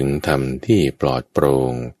ลุถึงธรรมที่ปลอดโปร่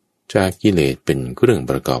งจากกิเลสเป็นเครื่อง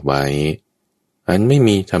ประกอบไว้อันไม่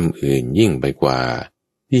มีธรรมอื่นยิ่งไปกว่า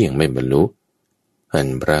ที่ยังไม่บรรลุอัน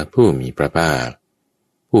พระผู้มีพระภาค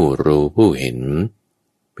ผู้รู้ผู้เห็น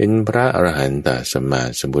เป็นพระอรหันตสัมมา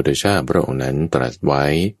สัมพุทธเจ้าพระองค์นั้นตรัสไว้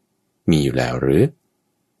มีอยู่แล้วหรือ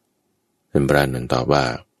ท่านพระอานนท์ตอบว่า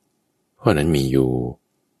ข้อนั้นมีอยู่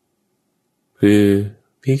คือ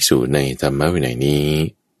ภิกษุในธรรมวินัยนี้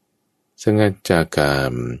สงัดจากกา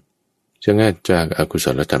มสงัดจากอกุศ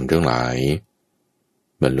ลธรรมทั้งหลาย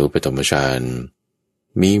บรรลุปฐมฌาน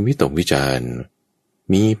มีวิตกวิจาร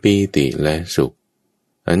มีปีติและสุข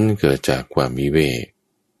อันเกิดจากความวิเวก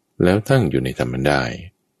แล้วตั้งอยู่ในธรรมได้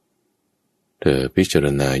เธอพิจาร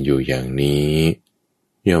ณาอยู่อย่างนี้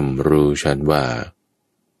ย่อมรู้ชัดว่า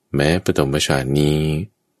แม้ปฐมฌานนี้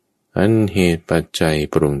อันเหตุปัจจัย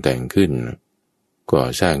ปรุงแต่งขึ้นก่อ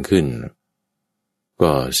สร้างขึ้น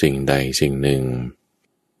ก็สิ่งใดสิ่งหนึ่ง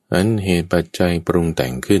อันเหตุปัจจัยปรุงแต่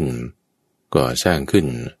งขึ้นก่อสร้างขึ้น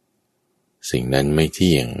สิ่งนั้นไม่เ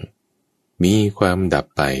ที่ยงมีความดับ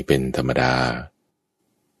ไปเป็นธรรมดา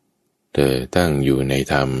เธอตั้งอยู่ใน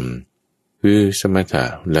ธรรมคือสมถะ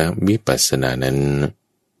และวิปัสสนานั้น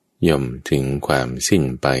ย่อมถึงความสิ้น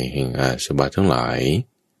ไปแห่งอาสวะทั้งหลาย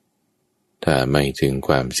ถ้าไม่ถึงค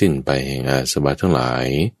วามสิ้นไปแห่งอาสวะทั้งหลาย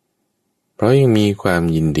เพราะยังมีความ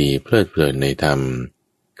ยินดีเพลิดเพลินในธรรม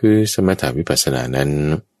คือสมถะวิปัสสนานั้น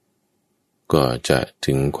ก็จะ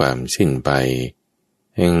ถึงความสิ้นไป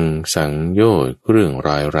แห่งสังโยชน์เรื่อง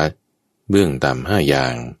ร้ายรัดเบื้องต่ำ5อย่า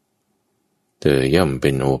งเธอย่อมเป็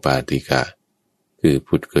นโอปาติกะคือ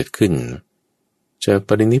ผุดเกิดขึ้นจะป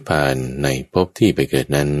รินิพพานในภพที่ไปเกิด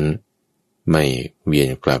นั้นไม่เวียน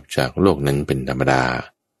กลับจากโลกนั้นเป็นธรรมดา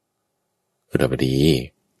พระบดี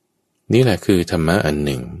นี่แหละคือธรรมะอันห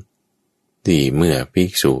นึ่งที่เมื่อภิ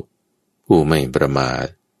กษุผู้ไม่ประมาท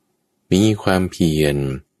มีความเพียร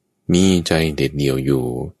มีใจเด็ดเดี่ยวอยู่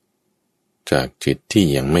จากจิตที่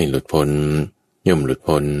ยังไม่หลุดพ้นย่อมหลุด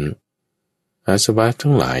พ้นอาสวะ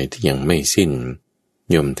ทั้งหลายที่ยังไม่สิ้น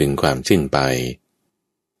ย่อมถึงความสิ้นไป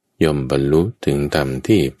ย่อมบรรลุถึงธรรม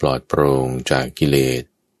ที่ปลอดโปร่งจากกิเลส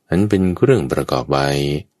อันเป็นเครื่องประกอบไว้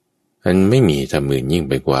อันไม่มีธรรมอื่นยิ่ง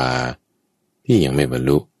ไปกว่าที่ยังไม่บรร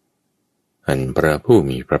ลุอันพระผู้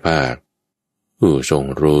มีพระภาคผู้ทรง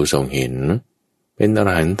รู้ทรงเห็นเป็นอร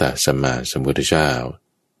หันตสัมมาสัมพุทธเจ้า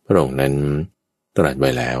พระองค์นั้นตรัสไว้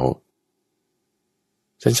แล้ว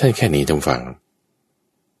สั้นๆแค่นี้ท่านฟัง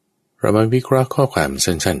เรามาวิเคราะห์ข้อความ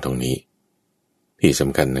สั้นๆตรงนี้ที่ส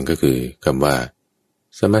ำคัญนั่นก็คือคำว่า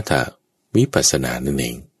สมถะวิปัสสนานั่นเอ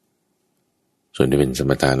งส่วนที่เป็นส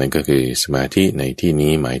มถะนั้นก็คือสมาธิในที่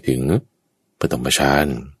นี้หมายถึงปฐมฌาน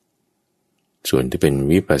ส่วนที่เป็น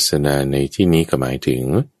วิปัสสนาในที่นี้ก็หมายถึง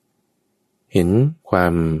เห็นควา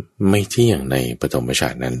มไม่เที่ยงในปฐมฌา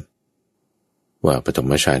นนั้นว่าปฐ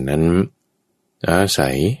มฌานนั้นอาศั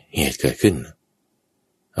ยเหตุเกิดขึ้น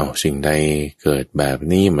สิ่งใดเกิดแบบ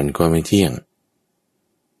นี้มันก็ไม่เที่ยง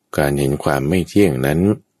การเห็นความไม่เที่ยงนั้น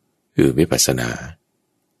คือวิปัสสนา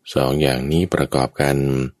สองอย่างนี้ประกอบกัน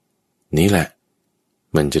นี่แหละ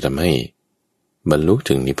มันจะทำให้บรรลุ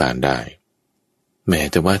ถึงนิพพานได้แม้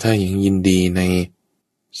แต่ว่าถ้ายังยินดีใน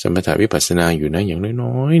สมถะวิปัสสนาอยู่นะอย่าง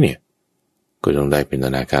น้อยๆเนี่ยก็ต้องได้เป็นอ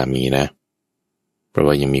นาคามีนะเพราะ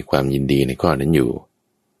ว่ายังมีความยินดีในข้อนั้นอยู่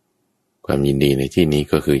ความยินดีในที่นี้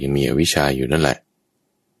ก็คือยังมีอวิชชาอยู่นั่นแหละ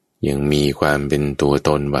ยังมีความเป็นตัวต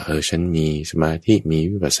นว่าฉันมีสมาธิมี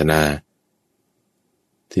วิปัสสนา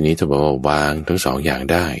ทีนี้จะบอกว่าวางทั้งสองอย่าง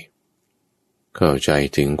ได้เข้าใจ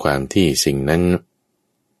ถึงความที่สิ่งนั้น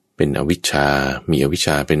เป็นอวิชชามีอวิชช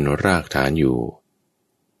าเป็นรากฐานอยู่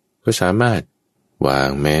ก็สามารถวาง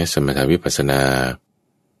แม้สมถวิปัสสนา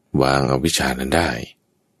วางอวิชชานั้นได้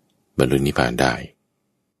บรรลุนิพพานได้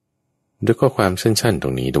ด้วยข้อความสั้นๆตร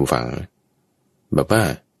งนี้ทุกฝังแบบว่า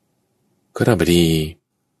ข้าราชบดี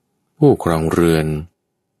ผู้ครองเรือน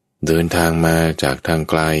เดินทางมาจากทาง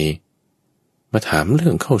ไกลมาถามเรื่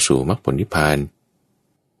องเข้าสู่มรรคผลนิพพาน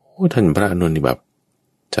ท่านพระอานนท์นี่แบบ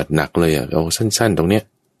จัดหนักเลยเอาสั้นๆตรงเนี้ย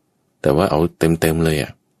แต่ว่าเอาเต็มเลย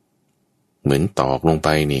เหมือนตอกลงไป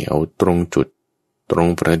นี่เอาตรงจุดตรง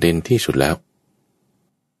ประเด็นที่สุดแล้ว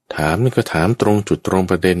ถามนี่ก็ถามตรงจุดตรง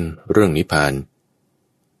ประเด็นเรื่องนิพพาน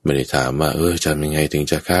ไม่ได้ถามว่าจะทำยังไงถึง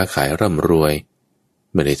จะค้าขายร่ำรวย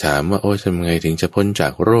ไม่ได้ถามว่าทำยังไงถึงจะพ้นจา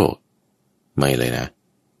กโรคไม่เลยนะ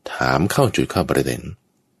ถามเข้าจุดเข้าประเด็น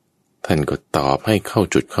ท่านก็ตอบให้เข้า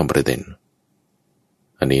จุดเข้าประเด็น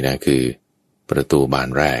อันนี้นะคือประตูบาน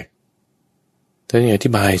แรกท่านอธิ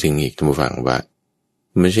บายถึงอีกท่านผู้ฟังว่า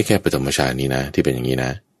ไม่ใช่แค่ปฐมฌานนี้นะที่เป็นอย่างนี้น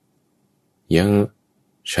ะยัง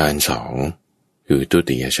ฌานสองคือทุ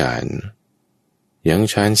ติยฌานยัง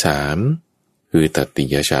ฌานสามคือตติ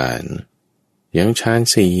ยฌานยังฌาน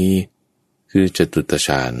สี่คือจตุตฌ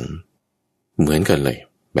านเหมือนกันเลย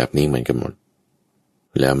แบบนี้เหมือนกันหมด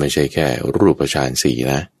แล้วไม่ใช่แค่รูปฌานสี่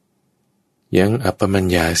นะยังอัปปมัญ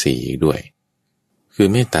ญาสี่อีกด้วยคือ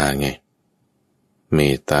เมตตาไงเม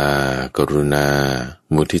ตตากรุณา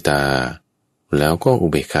มุทิตาแล้วก็อุ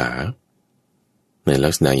เบกขาในลั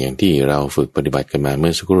กษณะอย่างที่เราฝึกปฏิบัติกันมาเมื่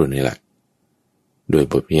อสักครู่นี่แหละโดย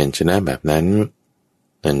บทเพียรชนะแบบนั้น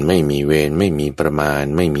มันไม่มีเวรไม่มีประมาณ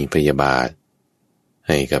ไม่มีพยาบาทใ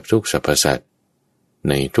ห้กับทุกสรรพสัตว์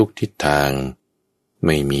ในทุกทิศทางไ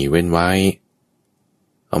ม่มีเว้นไว้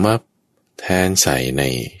เอามาแทนใส่ใน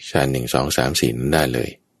ฌาน1 2 3 4นั้นได้เลย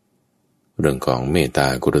เรื่องของเมตตา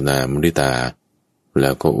กรุณามุทิตาแล้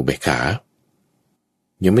วก็อุเบกขา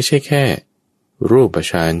ยังไม่ใช่แค่รูป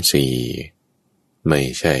ฌานสี่ไม่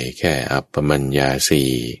ใช่แค่อัปปมัญญา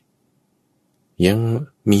สี่ยัง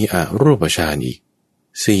มีอรูปฌานอีก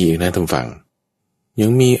สี่อีกนะท่านฟังยั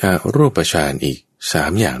งมีอรูปฌานอีก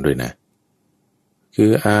3อย่างด้วยนะคื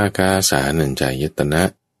ออากาสานัญจายตนะ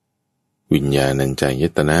วิญญาณัญจาย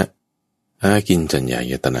ตนะอากินจัญญา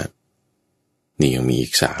ยตนะนี่ยังมีอี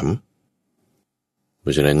ก3เพร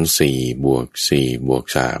าะฉะนั้น4 บวก 4 บวก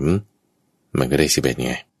 3มันก็ได้11ไ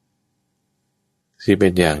ง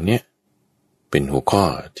11อย่างเนี้ยเป็นหัวข้อ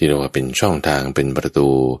ที่เราว่าเป็นช่องทางเป็นประตู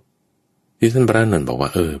ที่ท่านพระอานนท์บอกว่า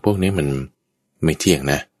พวกนี้มันไม่เที่ยง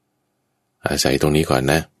นะอาศัยตรงนี้ก่อน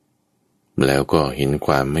นะแล้วก็เห็นค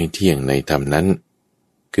วามไม่เที่ยงในธรรมนั้น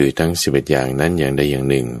คือทั้ง11อย่างนั้นอย่างใดอย่าง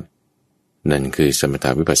หนึ่งนั่นคือสมถ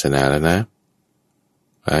วิปัสสนาแล้วนะ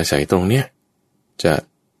อาศัยตรงเนี้ยจะ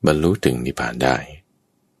บรรลุถึงนิพพานได้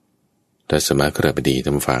แต่สมณะบดีท่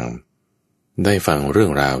านฟังได้ฟังเรื่อ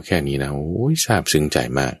งราวแค่นี้นะซาบซึ้งใจ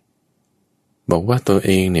มากบอกว่าตัวเ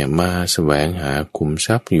องเนี่ยมาแสวงหาขุมท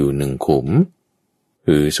รัพย์อยู่1 ขุม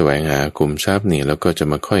คือแสวงหาขุมทรัพย์นี่แล้วก็จะ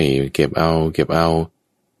มาค่อยเก็บเอา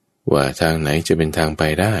ว่าทางไหนจะเป็นทางไป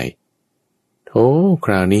ได้ค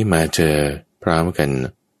ราวนี้มาเจอพร้อมกัน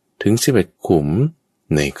ถึง11 ขุม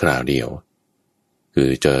ในคราวเดียวคือ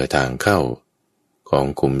เจอทางเข้าข ของ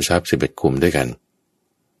ขุมทรัพย์11ขุมด้วยกัน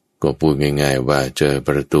ก็พูดง่ายๆว่าเจอป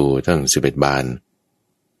ระตูตั้ง11บาน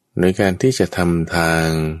ในการที่จะทำทาง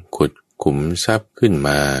ขุดขุมทรัพย์ขึ้นม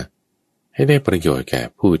าให้ได้ประโยชน์แก่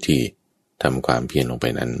ผู้ที่ทำความเพียรลงไป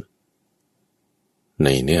นั้นใน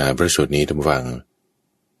เนื้อหาพระสูตรนี้ท่านผู้ฟัง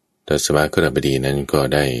ทัศวกฤบดีนั้นก็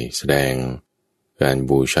ได้แสดงการ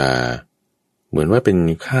บูชาเหมือนว่าเป็น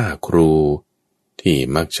ค่าครูที่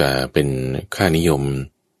มักจะเป็นค่านิยม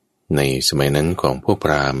ในสมัยนั้นของพวกพ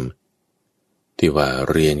ราหมณ์ที่ว่า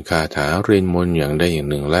เรียนคาถาเรียนมนต์อย่างใดอย่าง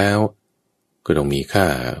หนึ่งแล้วก็ต้องมีค่า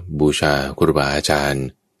บูชาครูบาอาจารย์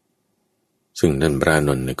ซึ่งท่านพระอาน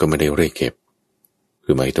นท์ก็ไม่ได้เรียกเก็บคื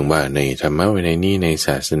อหมายถึงว่าในธรรมะวินัยนี้ในศ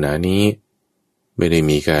าสนานี้ไม่ได้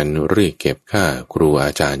มีการเรียกเก็บค่าครูอ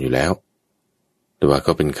าจารย์อยู่แล้วแต่ว่า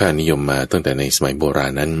ก็เป็นค่านิยมมาตั้งแต่ในสมัยโบรา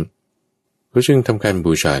ณนั้นก็จึงทำการ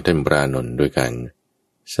บูชาท่านพระอานนท์โดยการ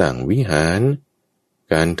สร้างวิหาร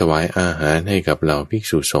การถวายอาหารให้กับเหล่าภิก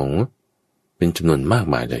ษุสงฆ์เป็นจำนวนมาก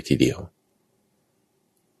มายเลยทีเดียว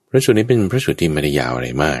พระสูตรนี้เป็นพระสูตรที่ไม่ได้ยาวอะไร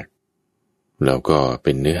มากแล้วก็เ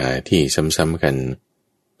ป็นเนื้อหาที่ซ้ำๆกัน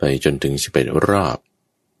ไปจนถึง11รอบ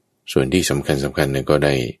ส่วนที่สำคัญเนี่ยก็ไ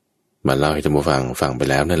ด้มาเล่าให้ท่านผู้ฟังไป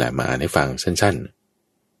แล้วนั่นแหละมาอ่านให้ฟังสั้น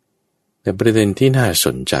ๆแต่ประเด็นที่น่าส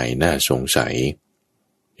นใจน่าสงสัย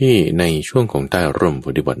ที่ในช่วงของใต้ร่มโพ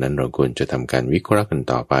ธิบทนั้นเราควรจะทำการวิเคราะห์กัน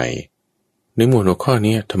ต่อไปในหมวดหัวข้อ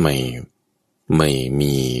นี้ทำไมไม่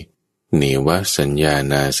มีเนวสัญญา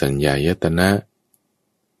นาสัญญายตนะ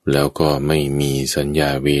แล้วก็ไม่มีสัญญา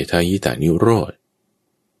เวทายตานิโรธ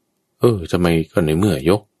ทำไมก็ในเมื่อ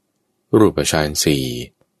ยกรูปฌานสี่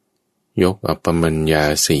ยกอัปปมัญญา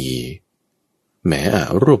สี่แหม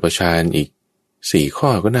รูปฌานอีก4ข้อ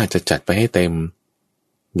ก็น่าจะจัดไปให้เต็ม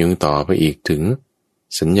ยังต่อไปอีกถึง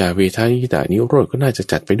สัญญาเวทายตานิโรธก็น่าจะ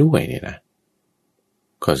จัดไปด้วยเนี่ยนะ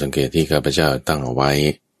ข้อสังเกตที่ข้าพเจ้าตั้งเอาไว้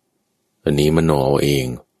อันนี้มโนเอาเอง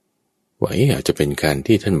ว่าอาจจะเป็นการ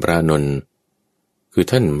ที่ท่านพระอานนท์คือ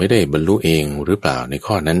ท่านไม่ได้บรรลุเองหรือเปล่าใน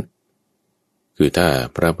ข้อนั้นคือถ้า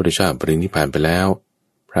พระพุทธเจ้าปรินิพพานไปแล้ว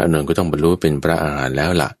พระอานนท์ก็ต้องบรรลุเป็นพระอรหันต์แล้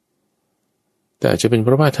วล่ะแต่อาจจะเป็นเพ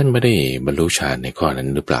ราะว่าท่านไม่ได้บรรลุฌานในข้อนั้น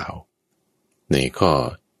หรือเปล่าในข้อ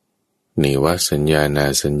เนวสัญญานา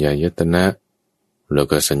สัญญายตนะแล้ว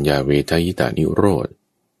ก็สัญญาเวทายตานิโรธ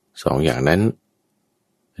2อย่างนั้น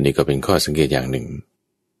อันนี้ก็เป็นข้อสังเกตอย่างหนึ่ง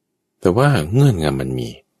แต่ว่าเงื่อนงำมันมี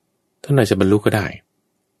ท่านอาจจะบรรลุก็ได้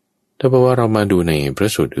ถ้าเพราะว่าเรามาดูในพระ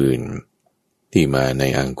สูตรอื่นที่มาใน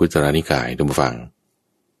อังคุตรนิกายท่านผู้ฟัง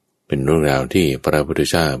เป็นเรื่องราวที่พระพุทธ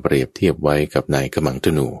เจ้าเปรียบเทียบไว้กับนายกมังธ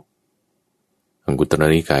นูอังคุตร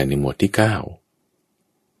นิกายในหมวดที่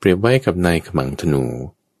9เปรียบไว้กับนายกมังธนู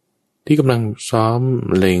ที่กำลังซ้อม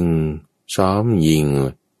เล็งซ้อมยิง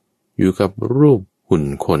อยู่กับรูปหุ่น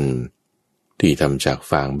คนที่ทำจาก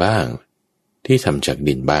ฟางบ้างที่ทำจาก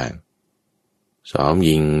ดินบ้างซ้อม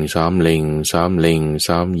ยิงซ้อมเล็งซ้อมเล็ง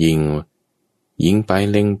ซ้อมยิงยิงไป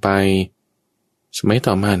เล็งไปสมัย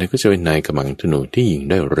ต่อมาเนี่ยก็จะเป็นนายกำลังธนูที่ยิง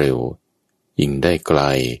ได้เร็วยิงได้ไกล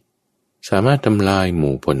สามารถทำลายห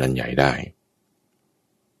มู่พลอันใหญ่ได้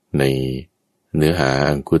ในเนื้อหา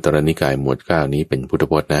อังคุตรนิกายหมวด9นี้เป็นพุทธ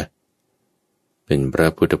พจน์นะเป็นพระ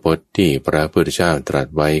พุทธพจน์ที่พระพุทธเจ้าตรัส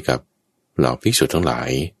ไว้กับเหล่าภิกษุทั้งหลาย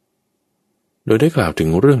โดยได้กล่าวถึง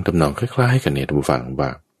เรื่องทำนองคล้ายๆกันเนี่ยท่านผู้ฟังว่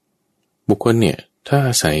าบุคคลเนี่ยถ้า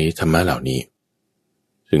อาศัยธรรมะเหล่านี้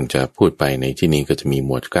ซึ่งจะพูดไปในที่นี้ก็จะมีห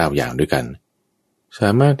มวด9อย่างด้วยกันสา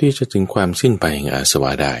มารถที่จะถึงความสิ้นไปแห่งอาสว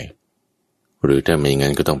ะได้หรือถ้าไม่งั้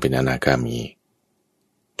นก็ต้องเป็นอนาคามี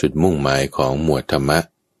จุดมุ่งหมายของหมวดธรรมะ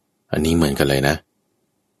อันนี้เหมือนกันเลยนะ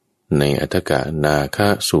ในอัฏฐกนาค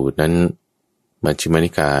สูตรนั้นมัชฌิม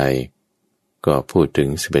นิกายก็พูดถึง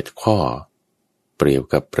11ข้อเปรียบ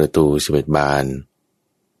กับประตู11บาน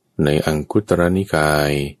ในอังคุตรนิกา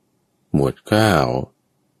ยหมวด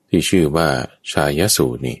9ที่ชื่อว่าชายสู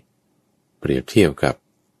ตรนี่เปรียบเทียบกับ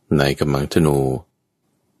นายกำลังธนู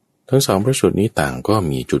ทั้งสองพระสูตรนี้ต่างก็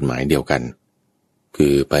มีจุดหมายเดียวกันคื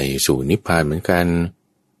อไปสู่นิพพานเหมือนกัน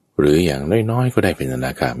หรืออย่างน้อยๆก็ได้เป็นอน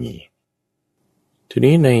าคามีที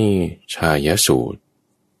นี้ในชายสูตร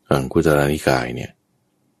อังคุตรนิกายเนี่ย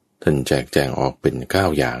ท่านแจกแจงออกเป็น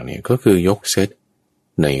9อย่างเนี่ยก็คือยกเซต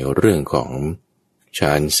ในเรื่องของฌ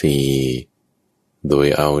านสี่โดย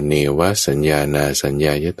เอาเนวสัญญานาสัญญ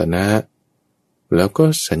ายตนะแล้วก็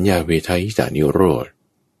สัญญาเวทายตานิโรธ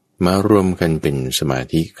มารวมกันเป็นสมา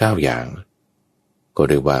ธิ9อย่างก็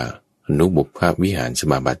เรียกว่าอนุบุพภวิหารส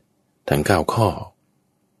มาบัติทั้ง9ข้อ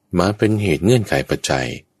มาเป็นเหตุเงื่อนไขปัจจัย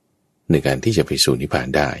ในการที่จะไปสู่นิพพาน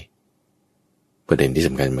ได้ประเด็นที่ส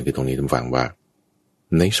ำคัญมันคือตรงนี้ท่านฟังว่า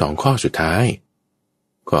ใน2ข้อสุดท้าย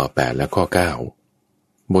ข้อ8และข้อ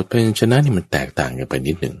9บทเพลงชนะนี่มันแตกต่างกันไป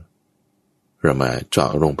นิดหนึ่งเรามาเจาะ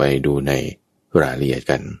ลงไปดูใน รายละเอียด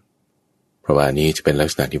กันเพราะว่านี้จะเป็นลัก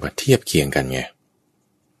ษณะที่ว่าเทียบเคียงกันไง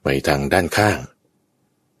ไปทางด้านข้าง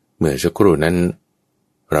เมื่อสักครู่นั้น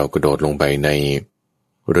เรากระโดดลงไปใน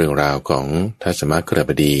เรื่องราวของทัศมคฤ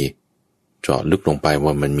บดีเจาะลึกลงไป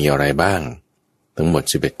ว่ามันมีอะไรบ้างทั้งหมด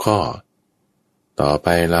11ข้อต่อไป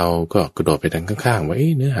เราก็กระโดดไปทางข้างๆว่า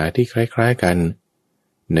เนื้อหาที่คล้ายๆกัน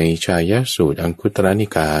ในชายสูตรอังคุตรนิ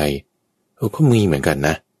กายก็มีเหมือนกันน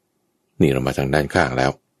ะนี่เรามาทางด้านข้างแล้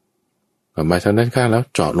วมาทางด้านข้างแล้ว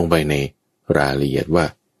เจาะลงไปในรายละเอียดว่า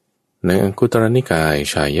ในอังคุตรนิกาย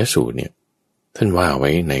ชายสูตรเนี่ยท่านว่าไว้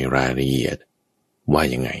ในรายละเอียดว่า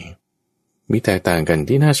ยังไงมีแตกต่างกัน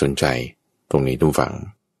ที่น่าสนใจตรงนี้ทุกฝั่ง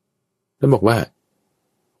แล้วบอกว่า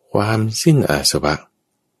ความสิ้นอาสวะ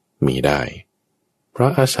มีได้เพรา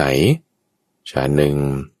ะอาศัยฌานหนึ่ง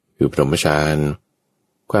คือปฐมฌาน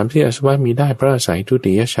ความสิ้นอาสวะมีได้เพราะอาศัยทุ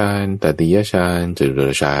ติยฌานตติยฌานจตุ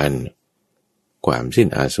ตฌานความสิ้น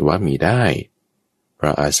อาสวะมีได้เพรา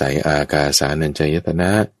ะอาศัยอากาสานัญจายตน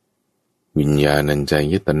ะวิญญาณัญจา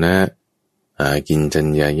ยตนะอากิญจัญ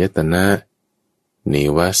ญายตนะเน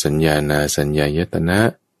วสัญญานาสัญญายตนะ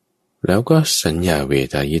แล้วก็สัญญาเว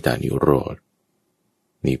ทายตานิโรธ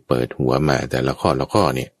นี่เปิดหัวมาแต่ละข้อ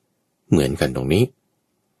เนี่ยเหมือนกันตรงนี้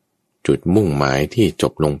จุดมุ่งหมายที่จ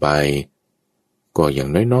บลงไปก็อย่าง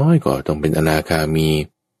น้อยๆก็ต้องเป็นอนาคามี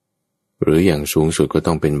หรืออย่างสูงสุดก็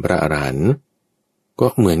ต้องเป็นพระอรหันต์ก็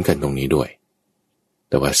เหมือนกันตรงนี้ด้วย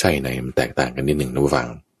แต่ว่าไส้ในมันแตกต่างกันนิดหนึ่งนะผู้ฟัง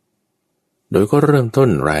โดยก็เริ่มต้น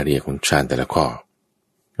รายละเอียดของฌานแต่ละข้อ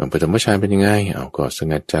ปฐมฌานเป็นยังไงก็ส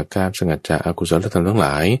งัดจากกามสงัดจากอกุศลธรรมทั้งหล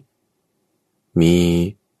ายมี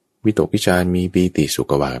วิตกวิจารมีปีติสุ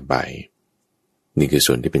ขว่าไปนี่คือ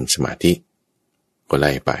ส่วนที่เป็นสมาธิก็ไ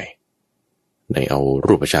ล่ไปในเอา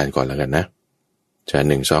รูปฌานก่อนแล้วกันนะฌาน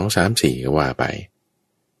1 2 3 4ก็ว่าไป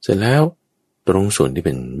เสร็จแล้วตรงส่วนที่เ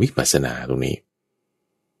ป็นวิปัสสนาตรงนี้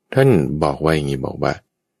ท่านบอกไว้อย่างนี้บอกว่า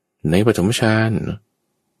ในปฐมฌาน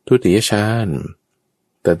ทุติยฌาน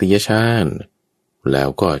ตติยฌานแล้ว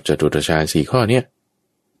ก็จตุตฌาน4ข้อเนี้ย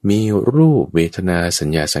มีรูปเวทนาสัญ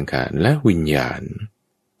ญาสังขารและวิญญาณ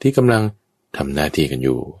ที่กำลังทำหน้าที่กันอ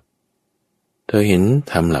ยู่เธอเห็น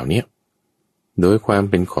ธรรมเหล่านี้โดยความ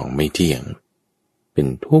เป็นของไม่เที่ยงเป็น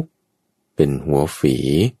ทุกข์เป็นหัวฝี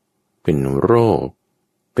เป็นโรค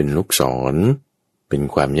เป็นลูกศรเป็น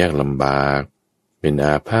ความยากลำบากเป็นอ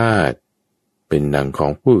าพาธเป็นดังขอ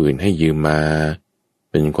งผู้อื่นให้ยืมมา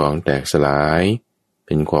เป็นของแตกสลายเ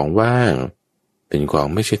ป็นของว่างเป็นของ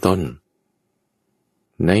ไม่ใช่ตน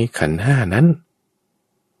ในขันธ์ห้านั้น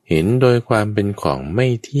เห็นโดยความเป็นของไม่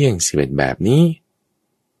เที่ยง11แบบนี้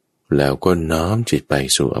แล้วก็น้อมจิตไป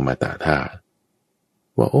สู่อมตะธาตุ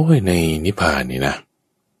ว่าโอ้ยในนิพพานนี่นะ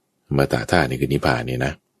อมตะธาตุนี่คือนิพพานนี่น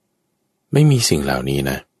ะไม่มีสิ่งเหล่านี้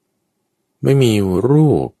นะไม่มีรู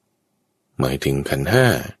ปหมายถึงขันธ์ห้า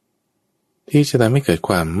ที่จะทำให้เกิดค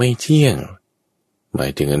วามไม่เที่ยงหมา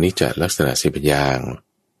ยถึงอนิจจลักษณะ10อย่าง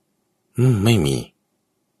ไม่มี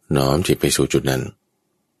น้อมจิตไปสู่จุดนั้น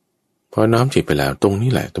พอน้อมจิตไปแล้วตรง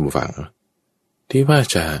นี้แหละท่านผู้ฟังที่ว่า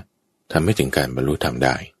จะทำให้ถึงการบรรลุธรรมไ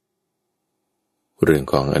ด้เรื่อง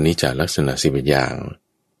ของอนิจจลักษณะ10อย่าง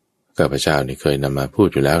ข้าพเจ้านี่เคยนำมาพูด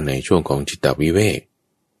อยู่แล้วในช่วงของจิตตวิเวก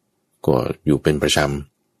ก็อยู่เป็นประจ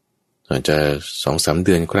ำอาจจะ 2-3 เ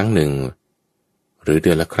ดือนครั้งหนึ่งหรือเดื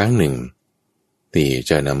อนละครั้งหนึ่งที่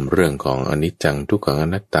จะนำเรื่องของอนิจจังทุกขังอ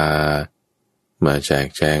นัตตามาแจก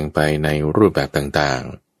แจงไปในรูปแบบต่าง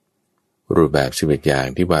ๆรูปแบบ11อย่าง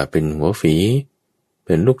ที่ว่าเป็นหัวฝีเ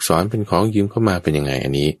ป็นลูกศรเป็นของยืมเข้ามาเป็นยังไงอั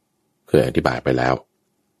นนี้เคยอธิบายไปแล้ว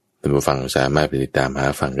ท่านผู้ฟังสามารถไปติดตามหา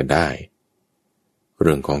ฟังกันได้เ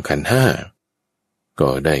รื่องของขันธ์ห้าก็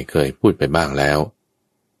ได้เคยพูดไปบ้างแล้ว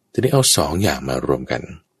จะได้เอา2อย่างมารวมกัน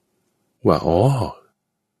ว่า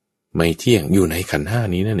ไม่เที่ยงอยู่ในขันธ์ห้า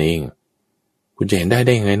นี้นั่นเองคุณจะเห็นได้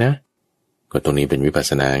ยังไงนะก็ตรงนี้เป็นวิปัส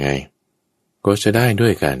สนาไงก็จะได้ด้ว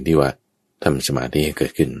ยการที่ว่าทำสมาธิให้เกิ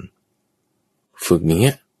ดขึ้นฝึกอย่างเ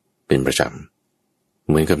งี้ยเป็นประจำเ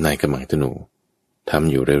หมือนกับนายกำลังธนูท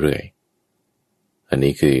ำอยู่เรื่อยๆอัน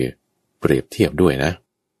นี้คือเปรียบเทียบด้วยนะ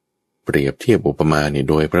เปรียบเทียบอุปมาเนี่ย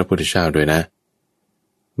โดยพระพุทธเจ้าด้วยนะ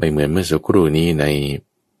ไม่เหมือนเมื่อสักครู่นี้ใน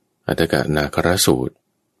อัตถกนาครสูตร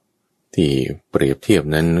ที่เปรียบเทียบ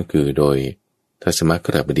นั้นคือโดยทัศมค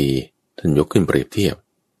ฤบดีท่านยกขึ้นเปรียบเทียบ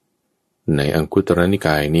ในอังคุตรนิก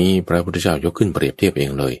ายนี้พระพุทธเจ้ายกขึ้นเปรียบเทียบเอง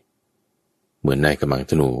เลยเหมือนนายกำลัง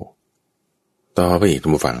ธนูต่อไปอีกท่า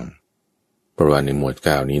นผู้ฟังเพราะว่าในหมวด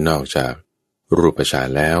9นี้นอกจากรูปฌาน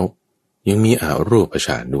แล้วยังมีอรูปฌ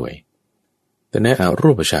านด้วยแต่ในอรู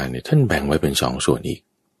ปฌานเนี่ยท่านแบ่งไว้เป็น2ส่วนอีก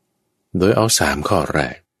โดยเอา3ข้อแร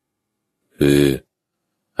กคือ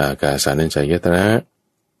อากาสานัญจายตนะ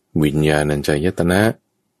วิญญาณัญจายตนะ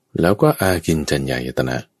แล้วก็อากิญจัญญายต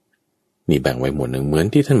นะ นี่แบ่งไว้หมวดหนึ่งเหมือน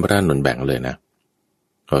ที่ท่านพระอานนท์แบ่งเลยนะ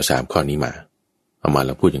เอา3 ข้อนี้มาเอามาแ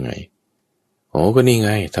ล้วพูดยังไงโอ้ก็นี่ไ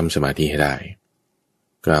งทำสมาธิให้ได้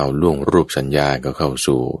ก้าวล่วงรูปสัญญาก็เข้า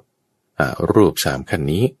สู่รูป3 ขั้น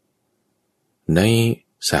นี้ใน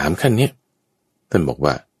3 ขั้นนี้ท่านบอก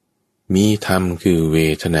ว่ามีธรรมคือเว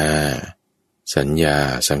ทนาสัญญา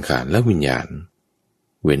สังขารและวิญญาณ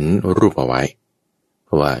เว้นรูปเอาไว้เพ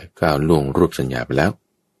ราะว่าก้าวล่วงรูปสัญญาไปแล้ว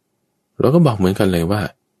เราก็บอกเหมือนกันเลยว่า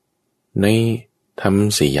ในธรรม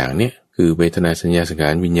4 อย่างเนี่ยคือเวทนาสัญญาสังขา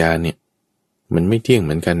รวิญญาณเนี่ยมันไม่เที่ยงเห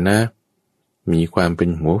มือนกันนะมีความเป็น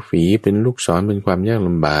หัวฝีเป็นลูกศรเป็นความยากล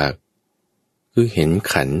ำบากคือเห็น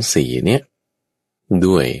ขันธ์4เนี่ย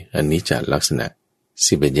ด้วยอนิจจลักษณะ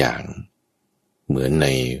11 อย่างเหมือนใน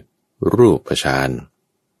รูปฌาน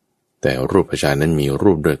แต่รูปฌานนั้นมี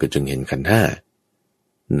รูปด้วยก็จึงเห็นขันธ์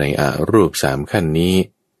5ในอรูป3 ขั้นนี้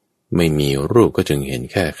ไม่มีรูปก็จึงเห็น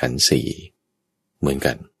แค่ขันธ์4เหมือน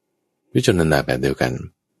กันวิจารณาแบบเดียวกัน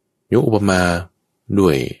ยกอุปมาด้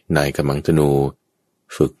วยนายกำลังธนู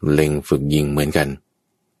ฝึกเล็งฝึกยิงเหมือนกัน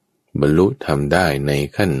บรรลุทำได้ใน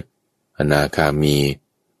ขั้นอนาคามี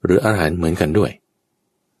หรืออรหันต์เหมือนกันด้วย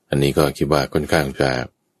อันนี้ก็คิดว่าค่อนข้างจะ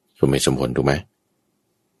สมเหตุสมผลถูกไหม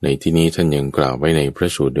ในที่นี้ท่านยังกล่าวไว้ในพระ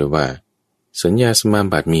สูตรด้วยว่าสัญญาสมา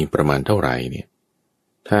บัติมีประมาณเท่าไหร่เนี่ย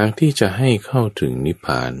ทางที่จะให้เข้าถึงนิพพ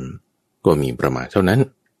านก็มีประมาณเท่านั้น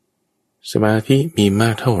สมาธิมีมา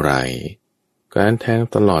กเท่าไหร่การแทง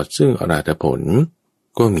ตลอดซึ่งอรหัตผล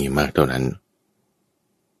ก็มีมากเท่านั้น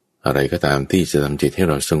อะไรก็ตามที่จะทำจิตให้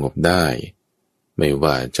เราสงบได้ไม่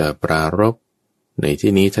ว่าจะปรารภใน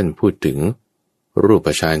ที่นี้ท่านพูดถึงรูป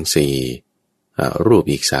ฌาน4รูป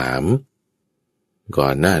อีก3ก่อ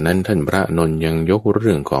นหน้านั้นท่านพระนนท์ยังยกเ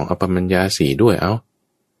รื่องของอัปปมัญญา4ด้วย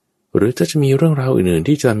หรือถ้าจะมีเรื่องราวอื่นๆ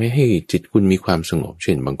ที่จะไม่ให้จิตคุณมีความสงบเ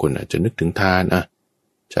ช่นบางคนอาจจะนึกถึงทาน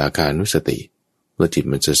จากการนุสติแล้วจิต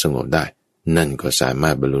มันจะสงบได้นั่นก็สามา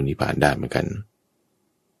รถบรรลุนิพพานได้เหมือนกัน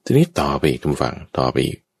ทีนี้ต่อไปอีกทุกฝั่งต่อไป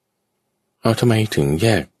อีกเอาทำไมถึงแย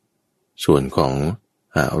กส่วนของ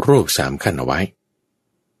รูป3 ขั้นเอาไว้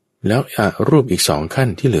แล้วรูปอีก2 ขั้น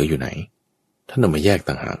ที่เหลืออยู่ไหนท่านเอามาแยก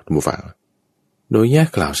ต่างหากทุกฝั่งโดยแยก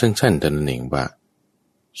กล่าวสั้นๆแต่นั่นเองว่า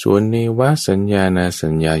ส่วนเนวสัญญานาสั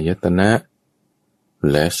ญญายตนะ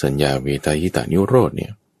และสัญญาเวทายตานิโรธเนี่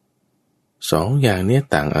ย2 อย่างนี้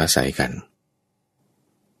ต่างอาศัยกัน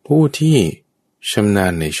ผู้ที่ชำนา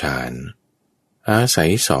ญในฌานอาศัย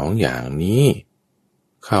2 อย่างนี้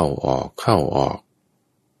เข้าออก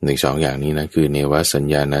ใน2 อย่างนี้นะคือเนวสัญ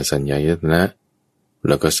ญานาสัญญายตนะแ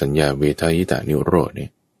ล้วก็สัญญาเวทายตานิโรธเนี่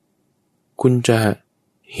ยคุณจะ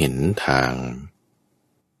เห็นทาง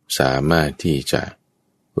สามารถที่จะ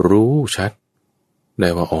รู้ชัดได้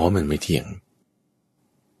ว่ามันไม่เที่ยง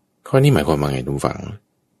ข้อนี้หมายความว่าไงทุกฝัง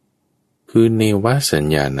คือเนวสัญ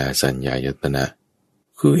ญานาสัญญายตนะ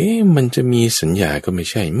คือมันจะมีสัญญาก็ไม่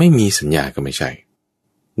ใช่ไม่มีสัญญาก็ไม่ใช่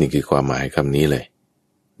นี่คือความหมายคำนี้เลย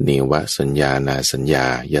เนวสัญญานาสัญญา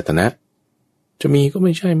ยตนะจะมีก็ไ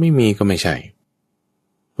ม่ใช่ไม่มีก็ไม่ใช่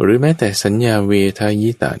หรือแม้แต่สัญญาเวทาย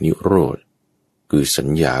ตานิโรธคือสัญ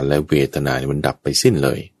ญาและเวทนามันดับไปสิ้นเล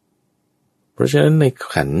ยเพราะฉะนั้นใน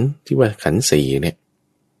ขันธ์ที่ว่าขันธ์4เนี่ย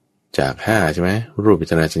จาก5ใช่ไหมรูปเว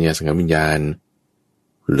ทนาสัญญาสังขารวิญญาณ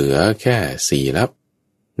เหลือแค่4แล้ว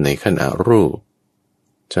ในขั้นอรูป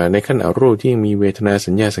จากในขั้นอรูปที่มีเวทนา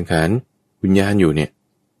สัญญาสังขารวิญญาณอยู่เนี่ย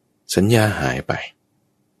สัญญาหายไป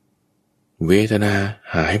เวทนา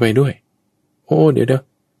หายไปด้วยเดี๋ย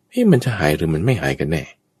วมันจะหายหรือมันไม่หายกันแน่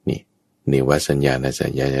นี่เนวสัญญานาสั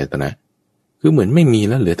ญญายตนะคือเหมือนไม่มี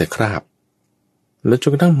แล้วเหลือแต่คราบแล้วจ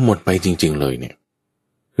นกระทั่งหมดไปจริงๆเลยเนี่ย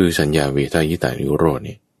คือสัญญาเวทายตานิโรธเ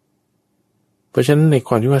นี่ยเพราะฉะนั้นในค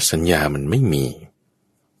วามที่ว่าสัญญามันไม่มี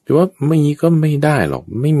แต่ว่าไม่มีก็ไม่ได้หรอก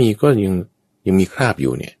ไม่มีก็ยังมีคราบอ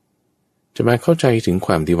ยู่เนี่ยจะมาเข้าใจถึงค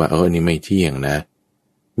วามที่ว่าอันนี้ไม่เที่ยงนะ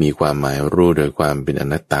มีความหมายรู้โดยความเป็นอ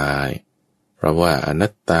นัตตาเพราะว่าอนั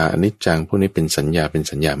ตตาอนิจจังพวกนี้เป็นสัญญาเ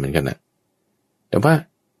หมือนกันนะแต่ว่า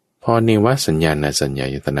พอเนวสัญญานาสัญญา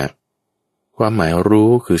ยตนะความหมายรู้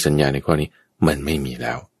คือสัญญาในข้อนี้มันไม่มีแ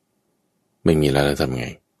ล้วแล้วทำไง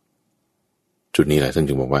จุดนี้แหละท่าน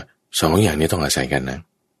จึงบอกว่า2 อย่างนี้ต้องอาศัยกันนะ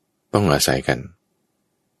ต้องอาศัย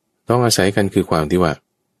กันคือความที่ว่า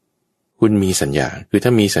คุณมีสัญญาคือถ้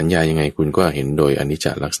ามีสัญญายังไงคุณก็เห็นโดยอนิจจ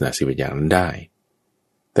ลักษณะ11 อย่างนั้นได้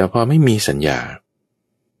แต่พอไม่มีสัญญา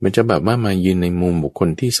มันจะแบบว่ามายืนในมุมบุคคล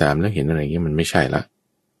ที่3แล้วเห็นอะไรอย่างเงี้ยมันไม่ใช่ละ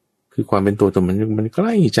คือความเป็นตัวตนมันใก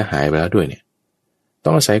ล้จะหายไปแล้วด้วยเนี่ยต้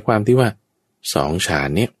องอาศัยความที่ว่า2 ฌาน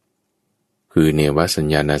เนี่ยคือเนวสัญ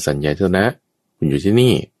ญานาสัญญายตนะคุณอยู่ที่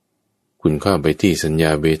นี่คุณเข้าไปที่สัญญา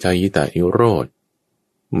เวทายตานิโรธ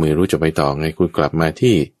ไม่รู้จะไปต่อไงคุณกลับมา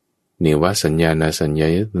ที่เนวสัญญานาสัญญา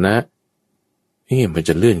ยตนะ มันจ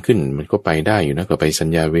ะเลื่อนขึ้นมันก็ไปได้อยู่นะก็ไปสัญ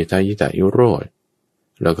ญาเวทายตานิโรธ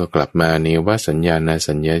แล้วก็กลับมาเนวสัญญานา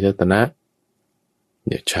สัญญายตนะเ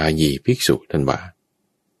นี่ยชายีภิกษุท่านว่า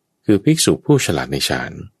คือภิกษุผู้ฉลาดในฌา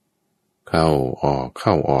นเข้า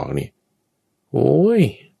ออกนี่โอ้ย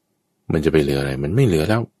มันจะไปเหลืออะไรมันไม่เหลือ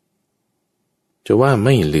แล้วจะว่าไ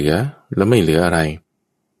ม่เหลือแล้วไม่เหลืออะไร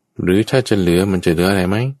หรือถ้าจะเหลือมันจะเหลืออะไร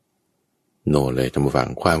ไหมโนเลยท่านผู้ฟัง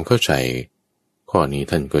ความเข้าใจข้อนี้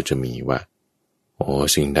ท่านก็จะมีว่าโอ้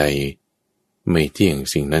สิ่งใดไม่เที่ยง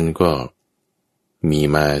สิ่งนั้นก็มี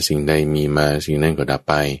มาสิ่งใดมีมาสิ่งนั้นก็ดับ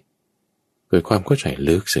ไปเกิดความเข้าใจ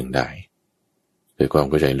ลึกซึ้งได้เกิดความ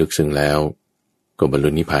เข้าใจลึกซึ้งแล้วก็บรรลุ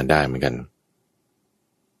นิพพานได้เหมือนกัน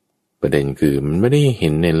ประเด็นคือมันไม่ได้เห็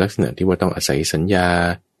นในลักษณะที่ว่าต้องอาศัยสัญญา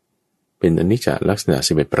เป็นอนิจจลักษณะ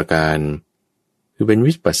11ประการคือเป็น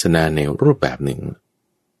วิปัสสนาในรูปแบบหนึ่ง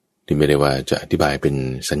ที่ไม่ได้ว่าจะอธิบายเป็น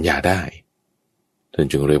สัญญาได้ท่าน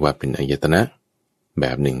จึงเรียกว่าเป็นอายตนะแบ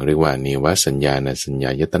บหนึ่งเรียกว่าเนวสัญญาณสัญญ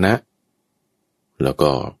ายตนะแล้ว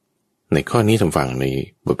ก็ในข้อนี้ทำฟังใน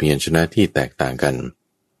บทพยัญชนะที่แตกต่างกัน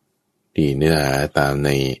ที่เนื้อหาตามใน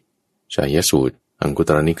ชายสูตรอังคุต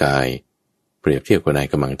รนิกายเปรียบเทียบกับนาย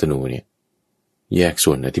กมังธนูเนี่ยแยก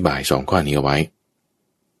ส่วนอธิบาย2ข้อนี้เอาไว้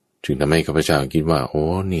จึงทำให้ข้าพเจ้าคิดว่าโอ้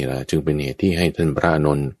นี่แหละจึงเป็นเหตุที่ให้ท่านพระอาน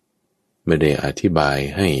นท์ไม่ได้อธิบาย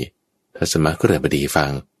ให้ทัสมะคฤหบดีฟั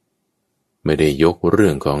งไม่ได้ยกเรื่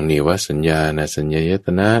องของเนวสัญญาณสัญญายต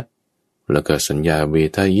นะแล้วก็สัญญาเว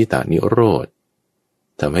ทายตานิโรธ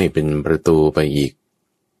ทำให้เป็นประตูไปอีก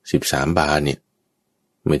13บานเนี่ย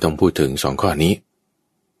ไม่ต้องพูดถึง2ข้อนี้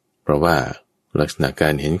เพราะว่าลักษณะกา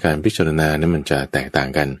รเห็นการพิจารณานั้นมันจะแตกต่าง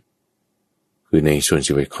กันคือในส่วน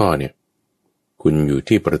11ข้อเนี่ยคุณอยู่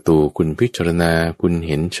ที่ประตูคุณพิจารณาคุณเ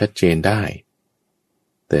ห็นชัดเจนได้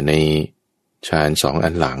แต่ในฌาน2อั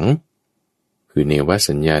นหลังคือเนว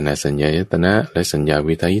สัญญาณสัญญายตนะและสัญญา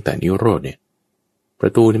วิทายตานิโรธเนี่ยปร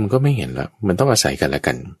ะตูนี่มันก็ไม่เห็นละมันต้องอาศัยกันละ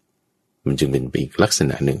กันมันจึงเป็นอีกลักษ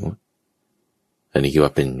ณะหนึ่งอันนี้คิดว่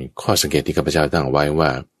าเป็นข้อสังเกตที่ข้าพเจ้าตั้งไว้ว่า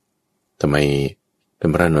ทำไมท่า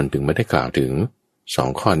นพระอานนท์ถึงไม่ได้กล่าวถึง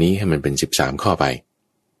2ข้อนี้ให้มันเป็น13ข้อไป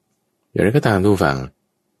อย่างไรก็ตามทุกฝั่ง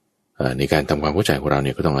ในการทำความเข้าใจของเราเ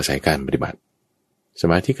นี่ยก็ต้องอาศัยการปฏิบัติส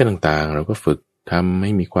มาธิก็ต่างๆเราก็ฝึกทำใ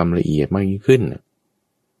ห้มีความละเอียดมากยิ่งขึ้น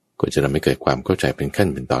ก็จะทำให้เกิดความเข้าใจเป็นขั้น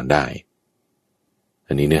เป็นตอนได้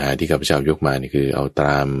อันนี้เนื้อหาที่ข้าพเจ้ายกมานี่คือเอาต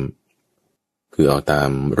าม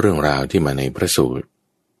เรื่องราวที่มาในพระสูตร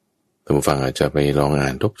ท่านผู้ฟังอาจจะไปลองอ่า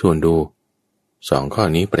นทบทวนดู2ข้อ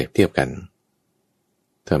นี้เปรียบเทียบกัน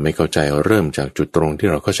ถ้าไม่เข้าใจเริ่มจากจุดตรงที่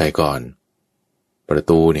เราเข้าใจก่อนประ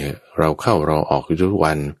ตูเนี่ยเราเข้าเราออกทุก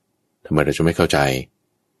วันทำไมเราจะไม่เข้าใจ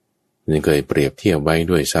นี่เคยเปรียบเทียบไว้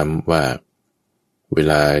ด้วยซ้ำว่าเว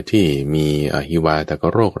ลาที่มีอหิวาตก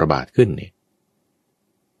โรคระบาดขึ้นเนี่ย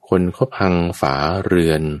คนเขาพังฝาเรื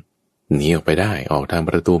อนหนีออกไปได้ออกทางป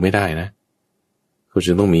ระตูไม่ได้นะเขา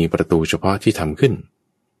จึงต้องมีประตูเฉพาะที่ทำขึ้น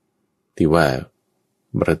ที่ว่า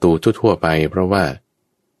ประตูทั่วๆไปเพราะว่า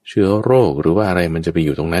เชื้อโรคหรือว่าอะไรมันจะไปอ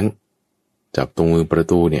ยู่ตรงนั้นจับตรงมือประ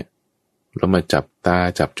ตูเนี่ยแล้วมาจับตา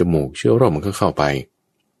จับจมูกเชื้อโรคมันก็เข้าไป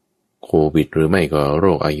โควิดหรือไม่ก็โร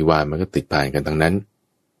คอหิวามันก็ติดผ่านกันทั้งนั้น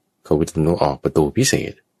เขาก็ต้องออกประตูพิเศ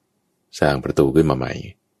ษสร้างประตูขึ้นมาใหม่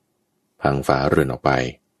พังฝาเรือนออกไป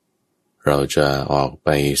เราจะออกไป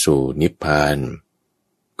สู่นิพพาน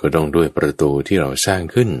ก็ต้องด้วยประตูที่เราสร้าง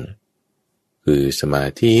ขึ้นคือสมา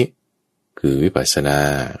ธิคือวิปัสสนา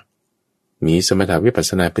มีสมถะวิปัส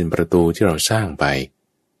สนาเป็นประตูที่เราสร้างไป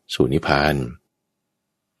สู่นิพพาน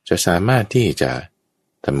จะสามารถที่จะ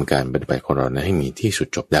ทำการปฏิบัติของเรานั้นให้มีที่สุด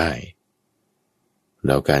จบได้แ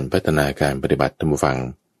ล้วการพัฒนาการปฏิบัติท่านผู้ฟัง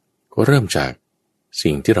ก็เริ่มจาก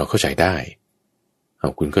สิ่งที่เราเข้าใจได้เอา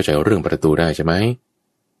คุณเข้าใจเรื่องประตูได้ใช่ไหม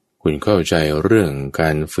คุณเข้าใจเรื่องกา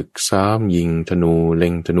รฝึกซ้อมยิงธนูเล็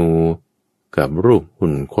งธนูกับรูป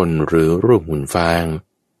หุ่นคนหรือรูปหุ่นฟาง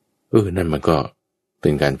นั่นมันก็เป็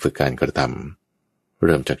นการฝึกการกระทำเ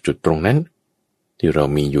ริ่มจากจุดตรงนั้นที่เรา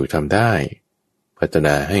มีอยู่ทำได้พัฒน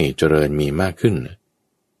าให้เจริญมีมากขึ้น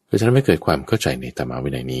ก็จะทำให้เกิดความเข้าใจในธรรมวิ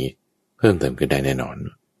นัยนี้เพิ่มเติมขึ้นได้แน่นอน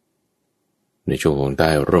ในช่วงของใต้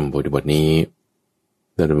ร่มโพธิบทนี้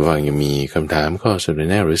ท่านผู้ฟังยังมีคำถามข้อเสนอ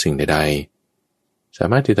แนะหรือสิ่งใดๆสา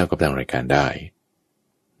มารถติดตามกับทางรายการได้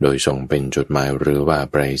โดยส่งเป็นจดหมายหรือว่า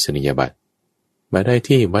ไปรษณียบัตรมาได้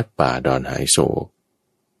ที่วัดป่าดอนหายโศก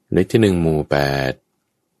เลขที่1หมู่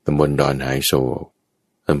8ตำบลดอนหายโศก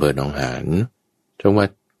อำเภอหนองหานจังหวัด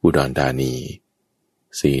อุดรธานี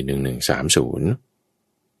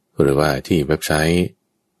41130หรือว่าที่เว็บไซต์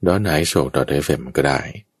donhaisok.fm ก็ได้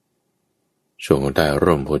ช่วงของใต้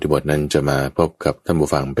ร่มโพธิบทนั้นจะมาพบกับท่านผู้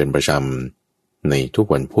ฟังเป็นประจำในทุก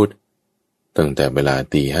วันพุธตั้งแต่เวลา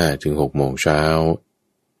 5:00 ถึง 6:00 น.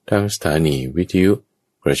ท ทางสถานีวิทยุ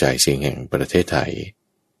กระจายเสียงแห่งประเทศไทย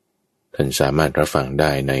ท่านสามารถรับฟังไ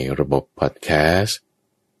ด้ในระบบพอดแคสต์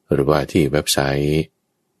หรือว่าที่เว็บไซต์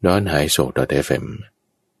donhaiso.fm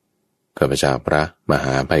ข้าพเจ้าพระมห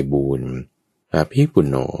าไพบูลย์อาภิปุณ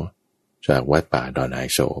โญจากวัดป่าดอนไฮ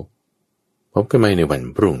โศกพบกันใหม่ในวัน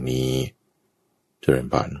พรุ่งนี้เจริญ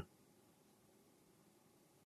พร